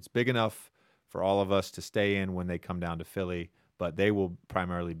apartment that's big enough for all of us to stay in when they come down to Philly. But they will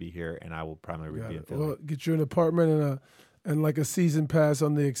primarily be here, and I will primarily be in Philly. Well, get you an apartment and like a season pass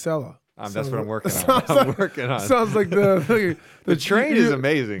on the Excella. That's what I'm working on. Sounds like the train is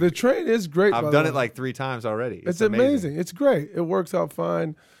amazing. The train is great. I've done it like 3 times already. It's amazing. It's great. It works out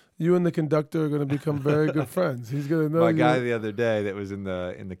fine. You and the conductor are going to become very good friends. He's going to know my guy the other day that was in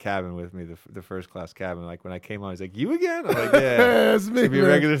the cabin with me, the first class cabin. Like when I came on, he's like, "You again?" I'm like, "Yeah, it's me, it's be a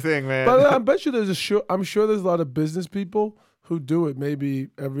regular thing, man." But I bet you I'm sure there's a lot of business people who do it maybe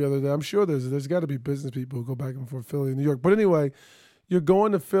every other day. I'm sure there's got to be business people who go back and forth Philly and New York. But anyway, you're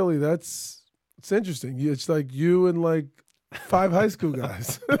going to Philly. It's interesting. It's like you and like 5 high school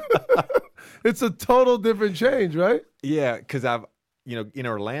guys. It's a total different change, right? Yeah, because I've in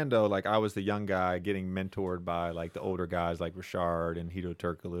Orlando, like I was the young guy getting mentored by like the older guys like Rashard and Hito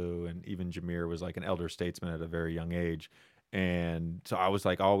Turkoglu, and even Jameer was like an elder statesman at a very young age. And so I was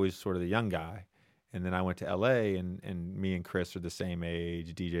like always sort of the young guy. And then I went to LA, and me and Chris are the same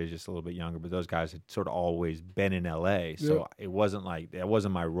age. DJ's just a little bit younger, but those guys had sort of always been in LA. So it wasn't like that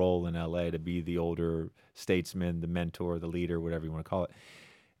wasn't my role in LA to be the older statesman, the mentor, the leader, whatever you want to call it.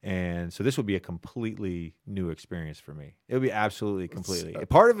 And so this would be a completely new experience for me. It would be absolutely completely.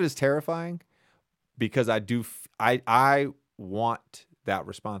 Part of it is terrifying because I want that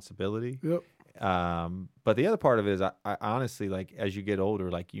responsibility. Yep. But the other part of it is I honestly, like, as you get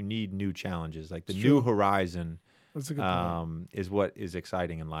older, like you need new challenges. Like the new horizon That's a good point. Is what is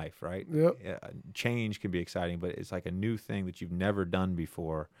exciting in life, right? Yep. Change can be exciting, but it's like a new thing that you've never done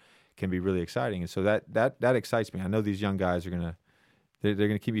before can be really exciting. And so that excites me. I know these young guys are they're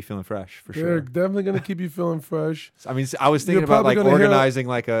gonna keep you feeling fresh for sure. They're definitely gonna keep you feeling fresh. I mean, I was thinking about like organizing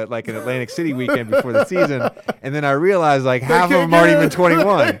like an Atlantic City weekend before the season, and then I realized like half of them aren't even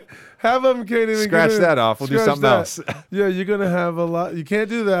 21. Half of them can't even scratch that off. We'll do something else. Yeah, you're gonna have a lot. You can't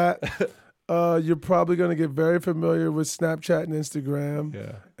do that. You're probably gonna get very familiar with Snapchat and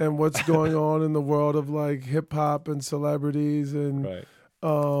Instagram, and what's going on in the world of like hip hop and celebrities, and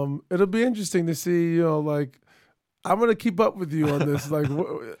it'll be interesting to see. Like. I'm going to keep up with you on this, like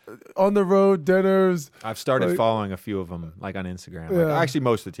on the road dinners. I've started following a few of them, like on Instagram. Like, actually,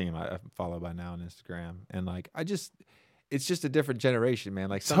 most of the team I follow by now on Instagram. And like, it's just a different generation,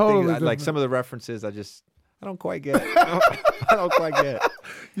 man. Like like some of the references, I don't quite get. I don't quite get.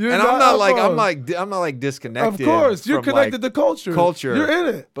 I'm not like disconnected. Of course, you're connected to culture. You're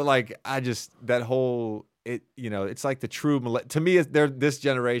in it. But like, that whole. It's like the true to me. They're this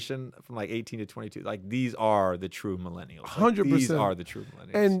generation from like 18 to 22. Like these are the true millennials. 100%. These are the true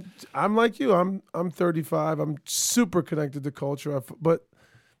millennials. And I'm like you. I'm 35. I'm super connected to culture. But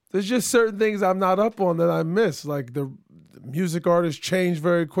there's just certain things I'm not up on that I miss. Like the music artists change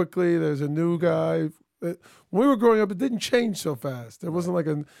very quickly. There's a new guy. When we were growing up, it didn't change so fast. There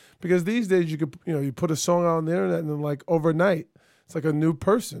wasn't because these days you could you put a song out on the internet and then like overnight it's like a new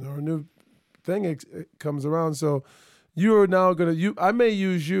person or a new thing it comes around. So you are now I may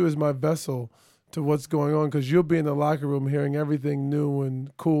use you as my vessel to what's going on because you'll be in the locker room hearing everything new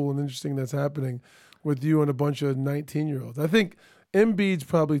and cool and interesting that's happening with you and a bunch of 19-year-olds. I think Embiid's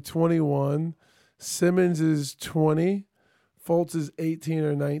probably 21, Simmons is 20, Fultz is 18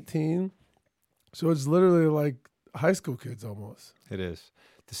 or 19. So it's literally like high school kids almost. It is.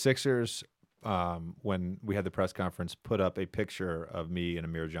 The Sixers, when we had the press conference, put up a picture of me and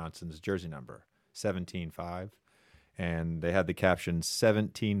Amir Johnson's jersey number, 17-5. And they had the caption,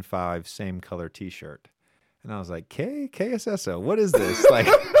 17-5, same color T-shirt. And I was like, KSSO, what is this? Like,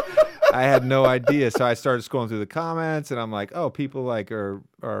 I had no idea. So I started scrolling through the comments, and I'm like, oh, people like are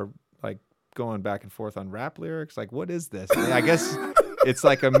like going back and forth on rap lyrics. Like, what is this? And I guess It's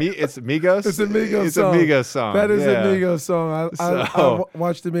like it's Migos. It's a Migos It's song. a Migos song. That is yeah. a Migos song. I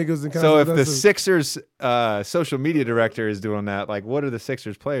watched the Migos in concert. So if the Sixers social media director is doing that, like, what are the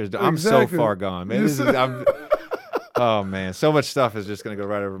Sixers players doing? I'm so far gone, man. Oh man, so much stuff is just gonna go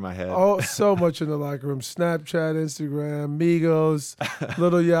right over my head. Oh, so much in the locker room. Snapchat, Instagram, Migos,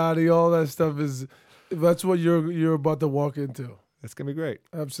 Little Yachty, all that stuff is. That's what you're about to walk into. It's gonna be great.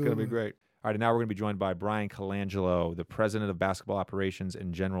 Absolutely, it's gonna be great. All right, and now we're going to be joined by Bryan Colangelo, the president of basketball operations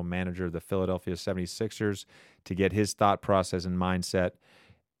and general manager of the Philadelphia 76ers, to get his thought process and mindset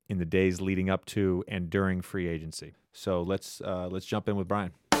in the days leading up to and during free agency. So let's jump in with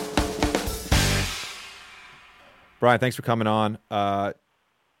Bryan. Bryan, thanks for coming on.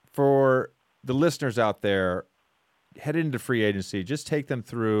 For the listeners out there, headed into free agency, just take them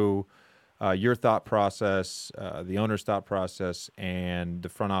through your thought process, the owner's thought process, and the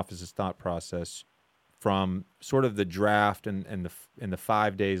front office's thought process from sort of the draft and the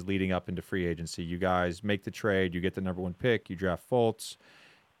 5 days leading up into free agency. You guys make the trade, you get the number 1 pick, you draft Fultz,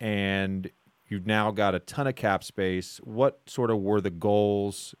 and you've now got a ton of cap space. What sort of were the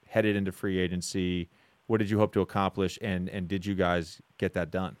goals headed into free agency? What did you hope to accomplish, and did you guys get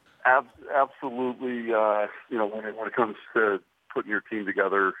that done? Absolutely. When it comes to putting your team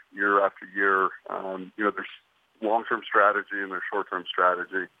together year after year, there's long-term strategy and there's short-term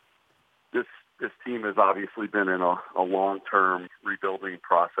strategy. This team has obviously been in a long-term rebuilding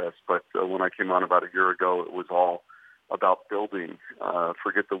process, but when I came on about a year ago, it was all about building.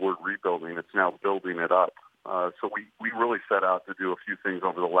 Forget the word rebuilding. It's now building it up. So we really set out to do a few things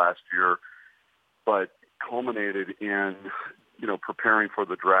over the last year, but culminated in, preparing for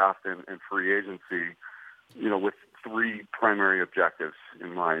the draft and free agency, with 3 primary objectives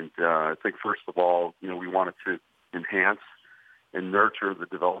in mind. I think, first of all, we wanted to enhance and nurture the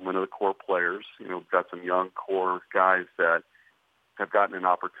development of the core players. We've got some young core guys that have gotten an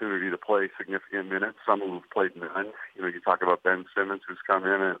opportunity to play significant minutes, some who've played none. You talk about Ben Simmons, who's come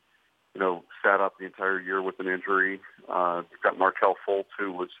in and, sat up the entire year with an injury. You've got Markelle Fultz,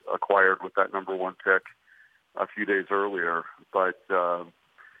 who was acquired with that number 1 pick a few days earlier. But,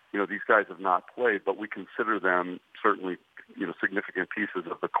 these guys have not played, but we consider them certainly, significant pieces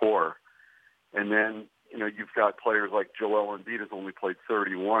of the core. And then, you've got players like Joel Embiid has only played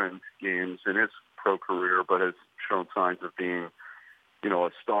 31 games in his pro career, but has shown signs of being, a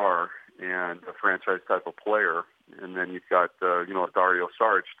star and a franchise type of player. And then you've got, a Dario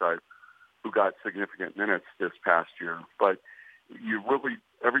Saric type who got significant minutes this past year. But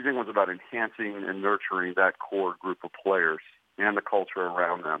everything was about enhancing and nurturing that core group of players and the culture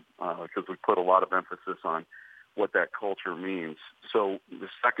around them, because we put a lot of emphasis on what that culture means. So the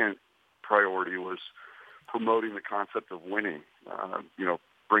second priority was promoting the concept of winning,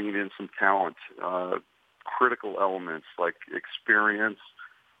 bringing in some talent, critical elements like experience,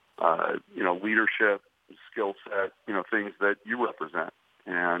 leadership, skill set, things that you represent.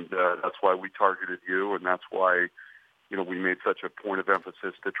 And that's why we targeted you, and that's why, we made such a point of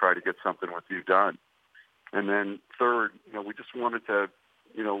emphasis to try to get something with you done. And then third, we just wanted to,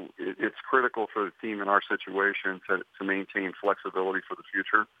 it's critical for the team in our situation to maintain flexibility for the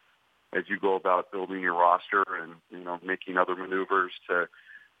future as you go about building your roster and, making other maneuvers to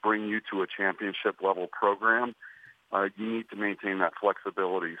bring you to a championship level program. You need to maintain that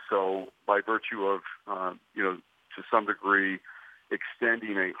flexibility. So by virtue of, to some degree,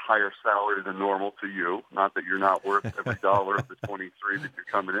 extending a higher salary than normal to you, not that you're not worth every dollar of the 23 that you're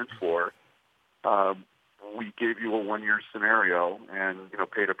coming in for, we gave you a 1-year scenario and,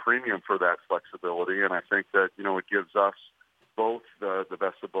 paid a premium for that flexibility. And I think that, it gives us both the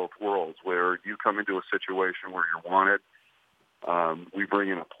best of both worlds, where you come into a situation where you're wanted. We bring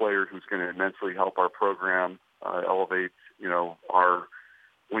in a player who's going to immensely help our program elevate, our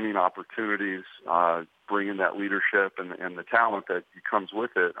winning opportunities, bring in that leadership and the talent that comes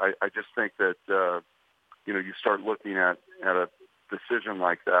with it. I just think that, you start looking at a decision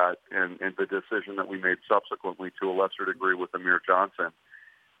like that and the decision that we made subsequently to a lesser degree with Amir Johnson,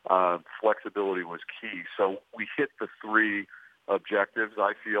 flexibility was key. So we hit the 3 objectives,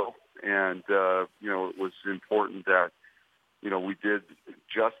 I feel, and, it was important that, we did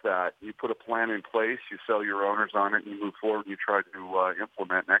just that. You put a plan in place, you sell your owners on it, and you move forward and you try to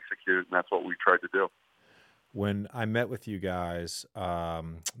implement and execute, and that's what we tried to do. When I met with you guys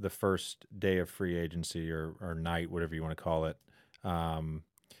the first day of free agency or night, whatever you want to call it,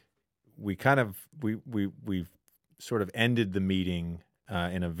 we sort of ended the meeting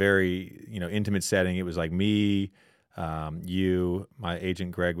in a very intimate setting. It was like me, you, my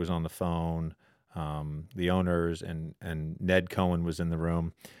agent Greg was on the phone, the owners, and Ned Cohen was in the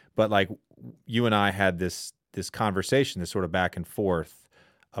room. But like you and I had this this conversation, this sort of back and forth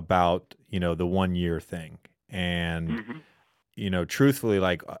about, the 1 year thing. And, truthfully,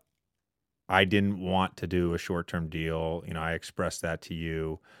 like, I didn't want to do a short-term deal. I expressed that to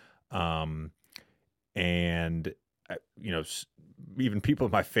you. And, even people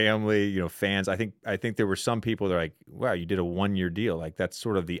in my family, fans, I think there were some people that are like, wow, you did a 1 year deal. Like, that's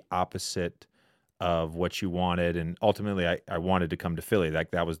sort of the opposite of what you wanted. And ultimately I wanted to come to Philly.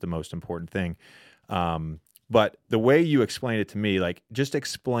 Like, that was the most important thing. But the way you explained it to me, like, just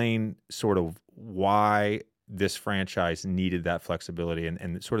explain sort of why this franchise needed that flexibility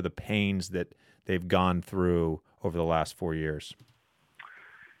and sort of the pains that they've gone through over the last 4 years.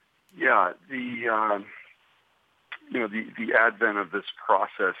 Yeah, the advent of this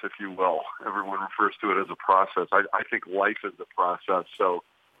process, if you will, everyone refers to it as a process. I think life is a process, so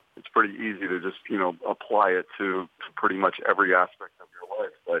it's pretty easy to just, apply it to pretty much every aspect of your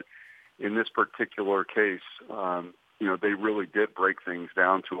life. But in this particular case, they really did break things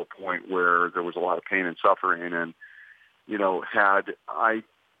down to a point where there was a lot of pain and suffering. And, had I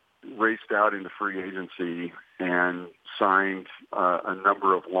raced out into free agency and signed a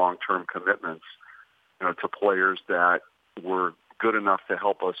number of long-term commitments, to players that were good enough to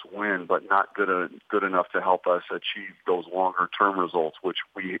help us win, but not good enough to help us achieve those longer-term results, which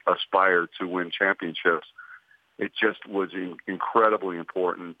we aspire to win championships. It just was incredibly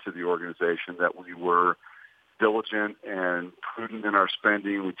important to the organization that we were diligent and prudent in our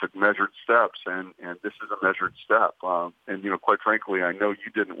spending. We took measured steps, and this is a measured step. And quite frankly, I know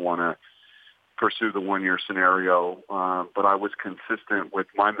you didn't want to pursue the 1 year scenario, but I was consistent with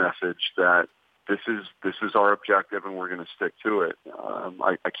my message that this is our objective, and we're going to stick to it.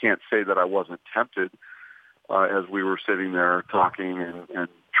 I can't say that I wasn't tempted as we were sitting there talking and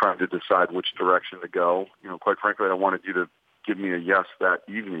trying to decide which direction to go. Quite frankly, I wanted you to give me a yes that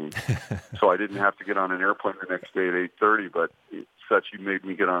evening, so I didn't have to get on an airplane the next day at 8:30. But such you made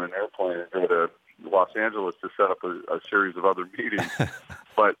me get on an airplane and go to Los Angeles to set up a series of other meetings.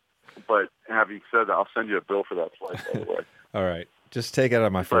 But having said that, I'll send you a bill for that flight, by the way. All right. Just take it out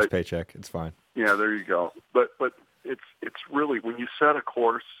of my first paycheck. It's fine. Yeah, there you go. But it's really, when you set a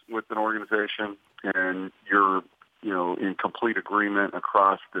course with an organization and you're in complete agreement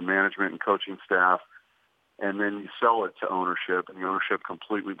across the management and coaching staff, and then you sell it to ownership, and the ownership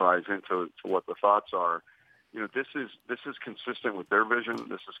completely buys into what the thoughts are. This is consistent with their vision.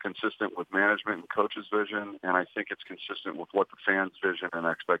 This is consistent with management and coach's vision, and I think it's consistent with what the fans' vision and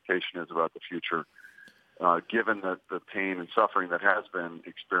expectation is about the future, given the pain and suffering that has been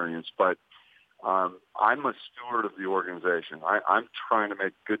experienced. But I'm a steward of the organization. I'm trying to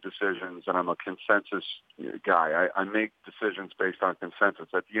make good decisions, and I'm a consensus guy. I make decisions based on consensus.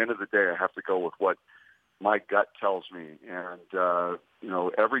 At the end of the day, I have to go with what my gut tells me. And,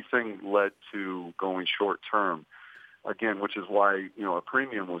 everything led to going short term, again, which is why, a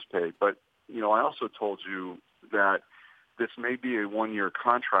premium was paid. But, I also told you that this may be a 1 year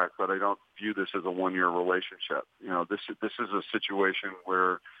contract, but I don't view this as a 1 year relationship. This is a situation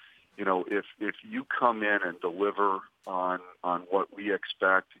where, if you come in and deliver on what we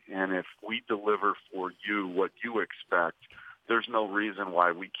expect, and if we deliver for you what you expect, there's no reason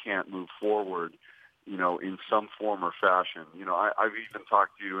why we can't move forward, in some form or fashion. I've even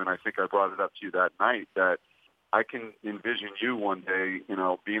talked to you, and I think I brought it up to you that night, that I can envision you one day,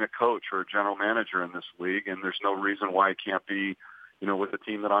 being a coach or a general manager in this league, and there's no reason why it can't be, with the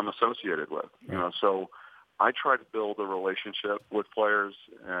team that I'm associated with. So I try to build a relationship with players,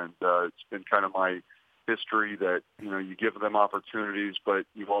 and it's been kind of my history that, you give them opportunities, but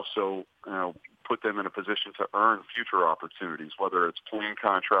you also, put them in a position to earn future opportunities, whether it's playing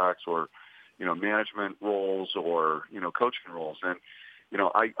contracts or, management roles or, coaching roles. And,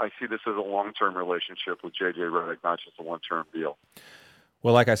 I see this as a long-term relationship with J.J. Redick, not just a one-term deal.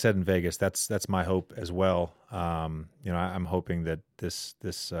 Well, like I said in Vegas, that's my hope as well. I'm hoping that this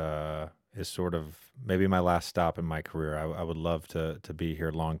is sort of maybe my last stop in my career. I would love to be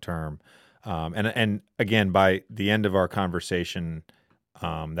here long-term. And again, by the end of our conversation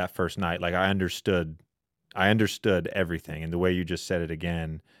that first night, like I understood everything, and the way you just said it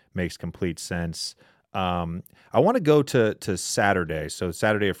again makes complete sense. I want to go to Saturday. So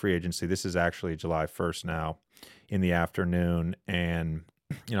Saturday of free agency. This is actually July 1st now in the afternoon. And,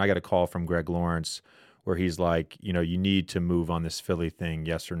 I got a call from Greg Lawrence where he's like, you need to move on this Philly thing,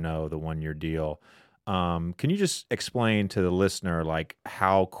 yes or no, the 1 year deal. Can you just explain to the listener, like,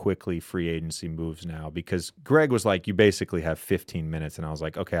 how quickly free agency moves now? Because Greg was like, you basically have 15 minutes. And I was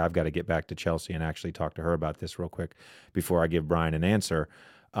like, okay, I've got to get back to Chelsea and actually talk to her about this real quick before I give Brian an answer.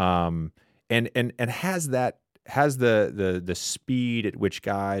 And has that has the speed at which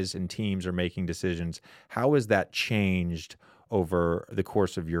guys and teams are making decisions, how has that changed over the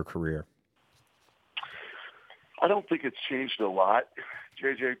course of your career? I don't think it's changed a lot,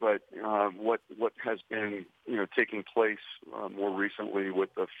 JJ, but what has been taking place more recently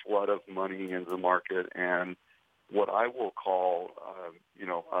with the flood of money into the market and what I will call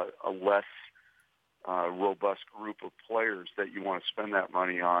a less robust group of players that you want to spend that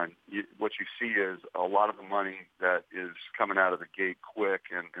money on, what you see is a lot of the money that is coming out of the gate quick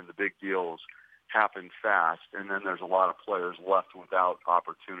and the big deals happen fast, and then there's a lot of players left without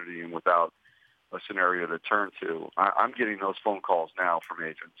opportunity and without a scenario to turn to. I'm getting those phone calls now from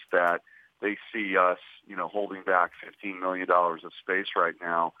agents that they see us, holding back $15 million of space right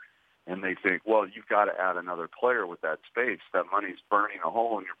now, and they think, well, you've got to add another player with that space. That money's burning a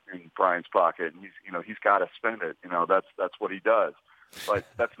hole in Brian's pocket, and he's got to spend it. That's what he does. But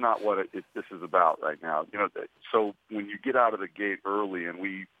that's not what this is about right now. So when you get out of the gate early, and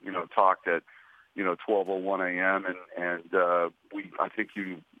we, talked at, 12:01 a.m. and I think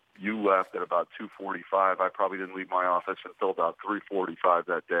you left at about 2:45. I probably didn't leave my office until about 3:45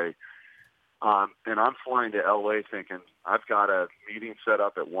 that day. And I'm flying to L.A. thinking I've got a meeting set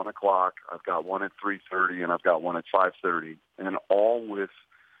up at 1 o'clock, I've got one at 3:30, and I've got one at 5:30, and all with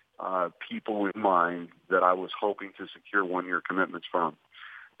people in mind that I was hoping to secure one-year commitments from.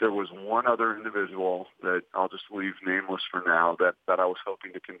 There was one other individual that I'll just leave nameless for now that I was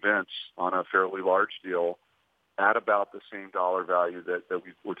hoping to convince on a fairly large deal at about the same dollar value that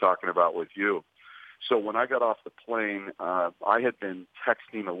we were talking about with you. So when I got off the plane, I had been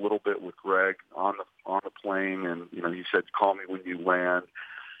texting a little bit with Greg on the plane, and he said, "Call me when you land."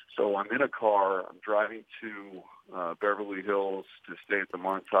 So I'm in a car. I'm driving to Beverly Hills to stay at the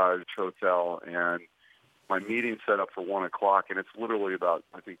Montage Hotel, and my meeting's set up for 1 o'clock, and it's literally about,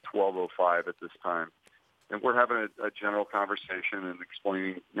 I think, 12:05 at this time. And we're having a general conversation and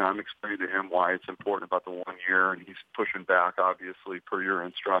explaining, I'm explaining to him why it's important about the 1 year, and he's pushing back, obviously, per your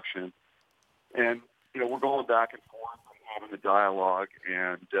instruction. And, we're going back and forth and having the dialogue.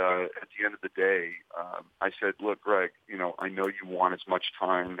 And at the end of the day, I said, look, Greg, I know you want as much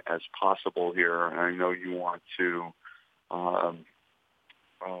time as possible here, and I know you want to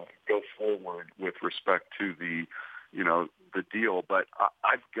go forward with respect to the deal. But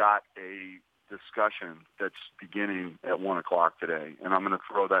I've got a discussion that's beginning at 1 o'clock today, and I'm going to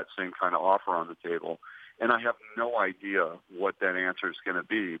throw that same kind of offer on the table. And I have no idea what that answer is going to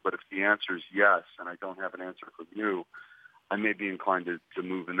be. But if the answer is yes, and I don't have an answer from you, I may be inclined to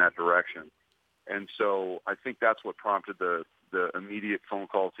move in that direction. And so I think that's what prompted the immediate phone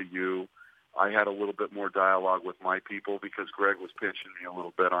call to you. I had a little bit more dialogue with my people because Greg was pinching me a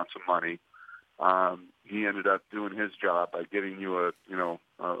little bit on some money. He ended up doing his job by getting you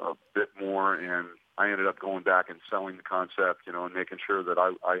a bit more, and I ended up going back and selling the concept, and making sure that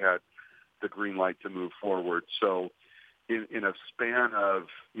I had the green light to move forward. So in a span of,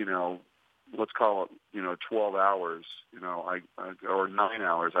 let's call it, 12 hours, or 9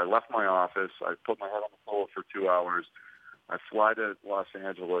 hours, I left my office, I put my head on the pillow for 2 hours, I fly to Los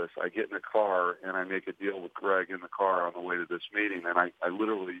Angeles, I get in the car, and I make a deal with Greg in the car on the way to this meeting, and I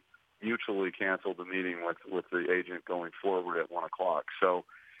literally mutually canceled the meeting with the agent going forward at 1 o'clock. So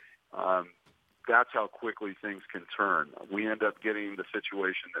that's how quickly things can turn. We end up getting the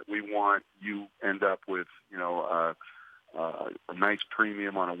situation that we want. You end up with, a nice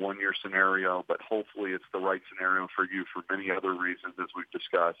premium on a 1 year scenario, but hopefully it's the right scenario for you for many other reasons, as we've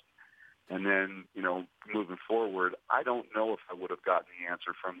discussed. And then, moving forward, I don't know if I would have gotten the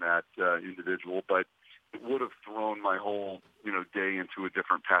answer from that individual, but it would have thrown my whole, day into a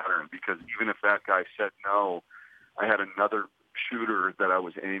different pattern, because even if that guy said no, I had another shooter that I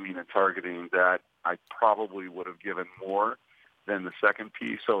was aiming and targeting that I probably would have given more than the second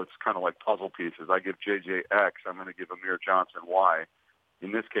piece. So it's kind of like puzzle pieces. I give JJ X, I'm going to give Amir Johnson Y.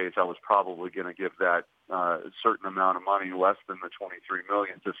 In this case, I was probably going to give that certain amount of money, less than the $23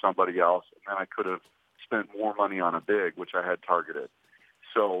 million, to somebody else, and then I could have spent more money on a big, which I had targeted.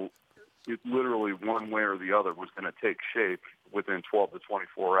 So it literally, one way or the other, was going to take shape within 12 to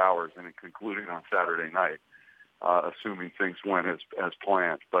 24 hours, and it concluded on Saturday night, assuming things went as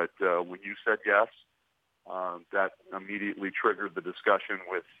planned. But when you said yes, that immediately triggered the discussion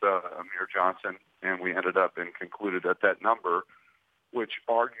with Amir Johnson, and we ended up and concluded at that number, which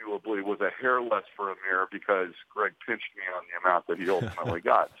arguably was a hair less for Amir because Greg pinched me on the amount that he ultimately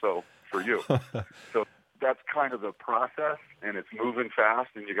got. So for you. So that's kind of the process, and it's moving fast,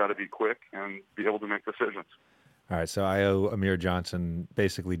 and you got to be quick and be able to make decisions. All right, so I owe Amir Johnson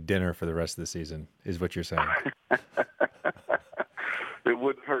basically dinner for the rest of the season, is what you're saying. It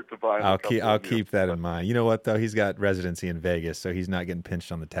wouldn't hurt to buy him. I'll keep that in mind. You know what though? He's got residency in Vegas, so he's not getting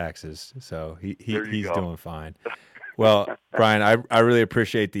pinched on the taxes. So he's doing fine. Well, Brian, I really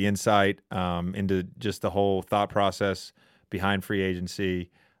appreciate the insight into just the whole thought process behind free agency.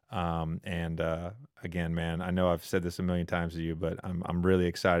 Again, man, I know I've said this a million times to you, but I'm really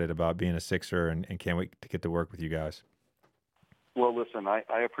excited about being a Sixer and can't wait to get to work with you guys. Well, listen,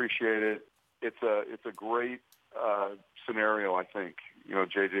 I appreciate it. It's a great scenario, I think,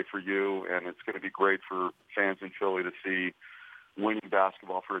 JJ, for you, and it's going to be great for fans in Philly to see winning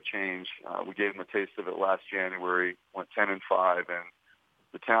basketball for a change. We gave them a taste of it last January, went 10-5, and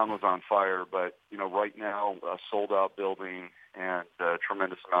the town was on fire. But right now, a sold-out building and a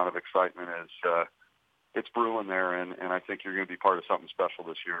tremendous amount of excitement is it's brewing there, and I think you're going to be part of something special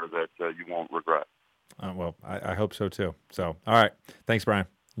this year that you won't regret. Well, I hope so too. So, all right, thanks, Brian.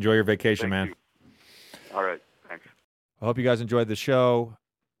 Enjoy your vacation, man. You. All right, thanks. I hope you guys enjoyed the show.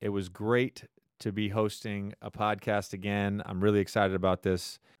 It was great to be hosting a podcast again. I'm really excited about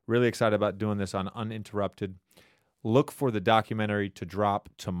this. Really excited about doing this on Uninterrupted. Look for the documentary to drop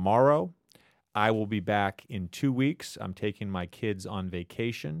tomorrow. I will be back in 2 weeks. I'm taking my kids on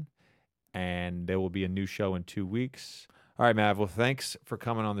vacation, and there will be a new show in 2 weeks. All right, Mav. Well, thanks for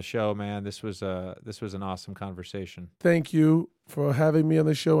coming on the show, man. This was an awesome conversation. Thank you for having me on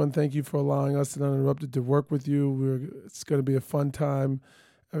the show, and thank you for allowing us at Uninterrupted to work with you. It's going to be a fun time.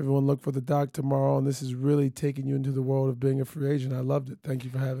 Everyone look for the doc tomorrow, and this is really taking you into the world of being a free agent. I loved it. Thank you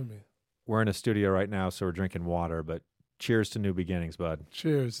for having me. We're in a studio right now, so we're drinking water, but cheers to new beginnings, bud.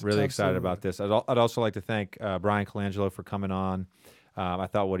 Cheers. Really excited about this. I'd also like to thank Brian Colangelo for coming on. I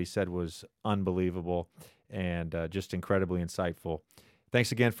thought what he said was unbelievable and just incredibly insightful.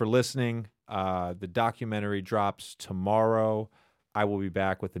 Thanks again for listening. The documentary drops tomorrow. I will be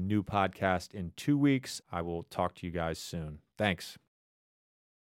back with a new podcast in 2 weeks. I will talk to you guys soon. Thanks.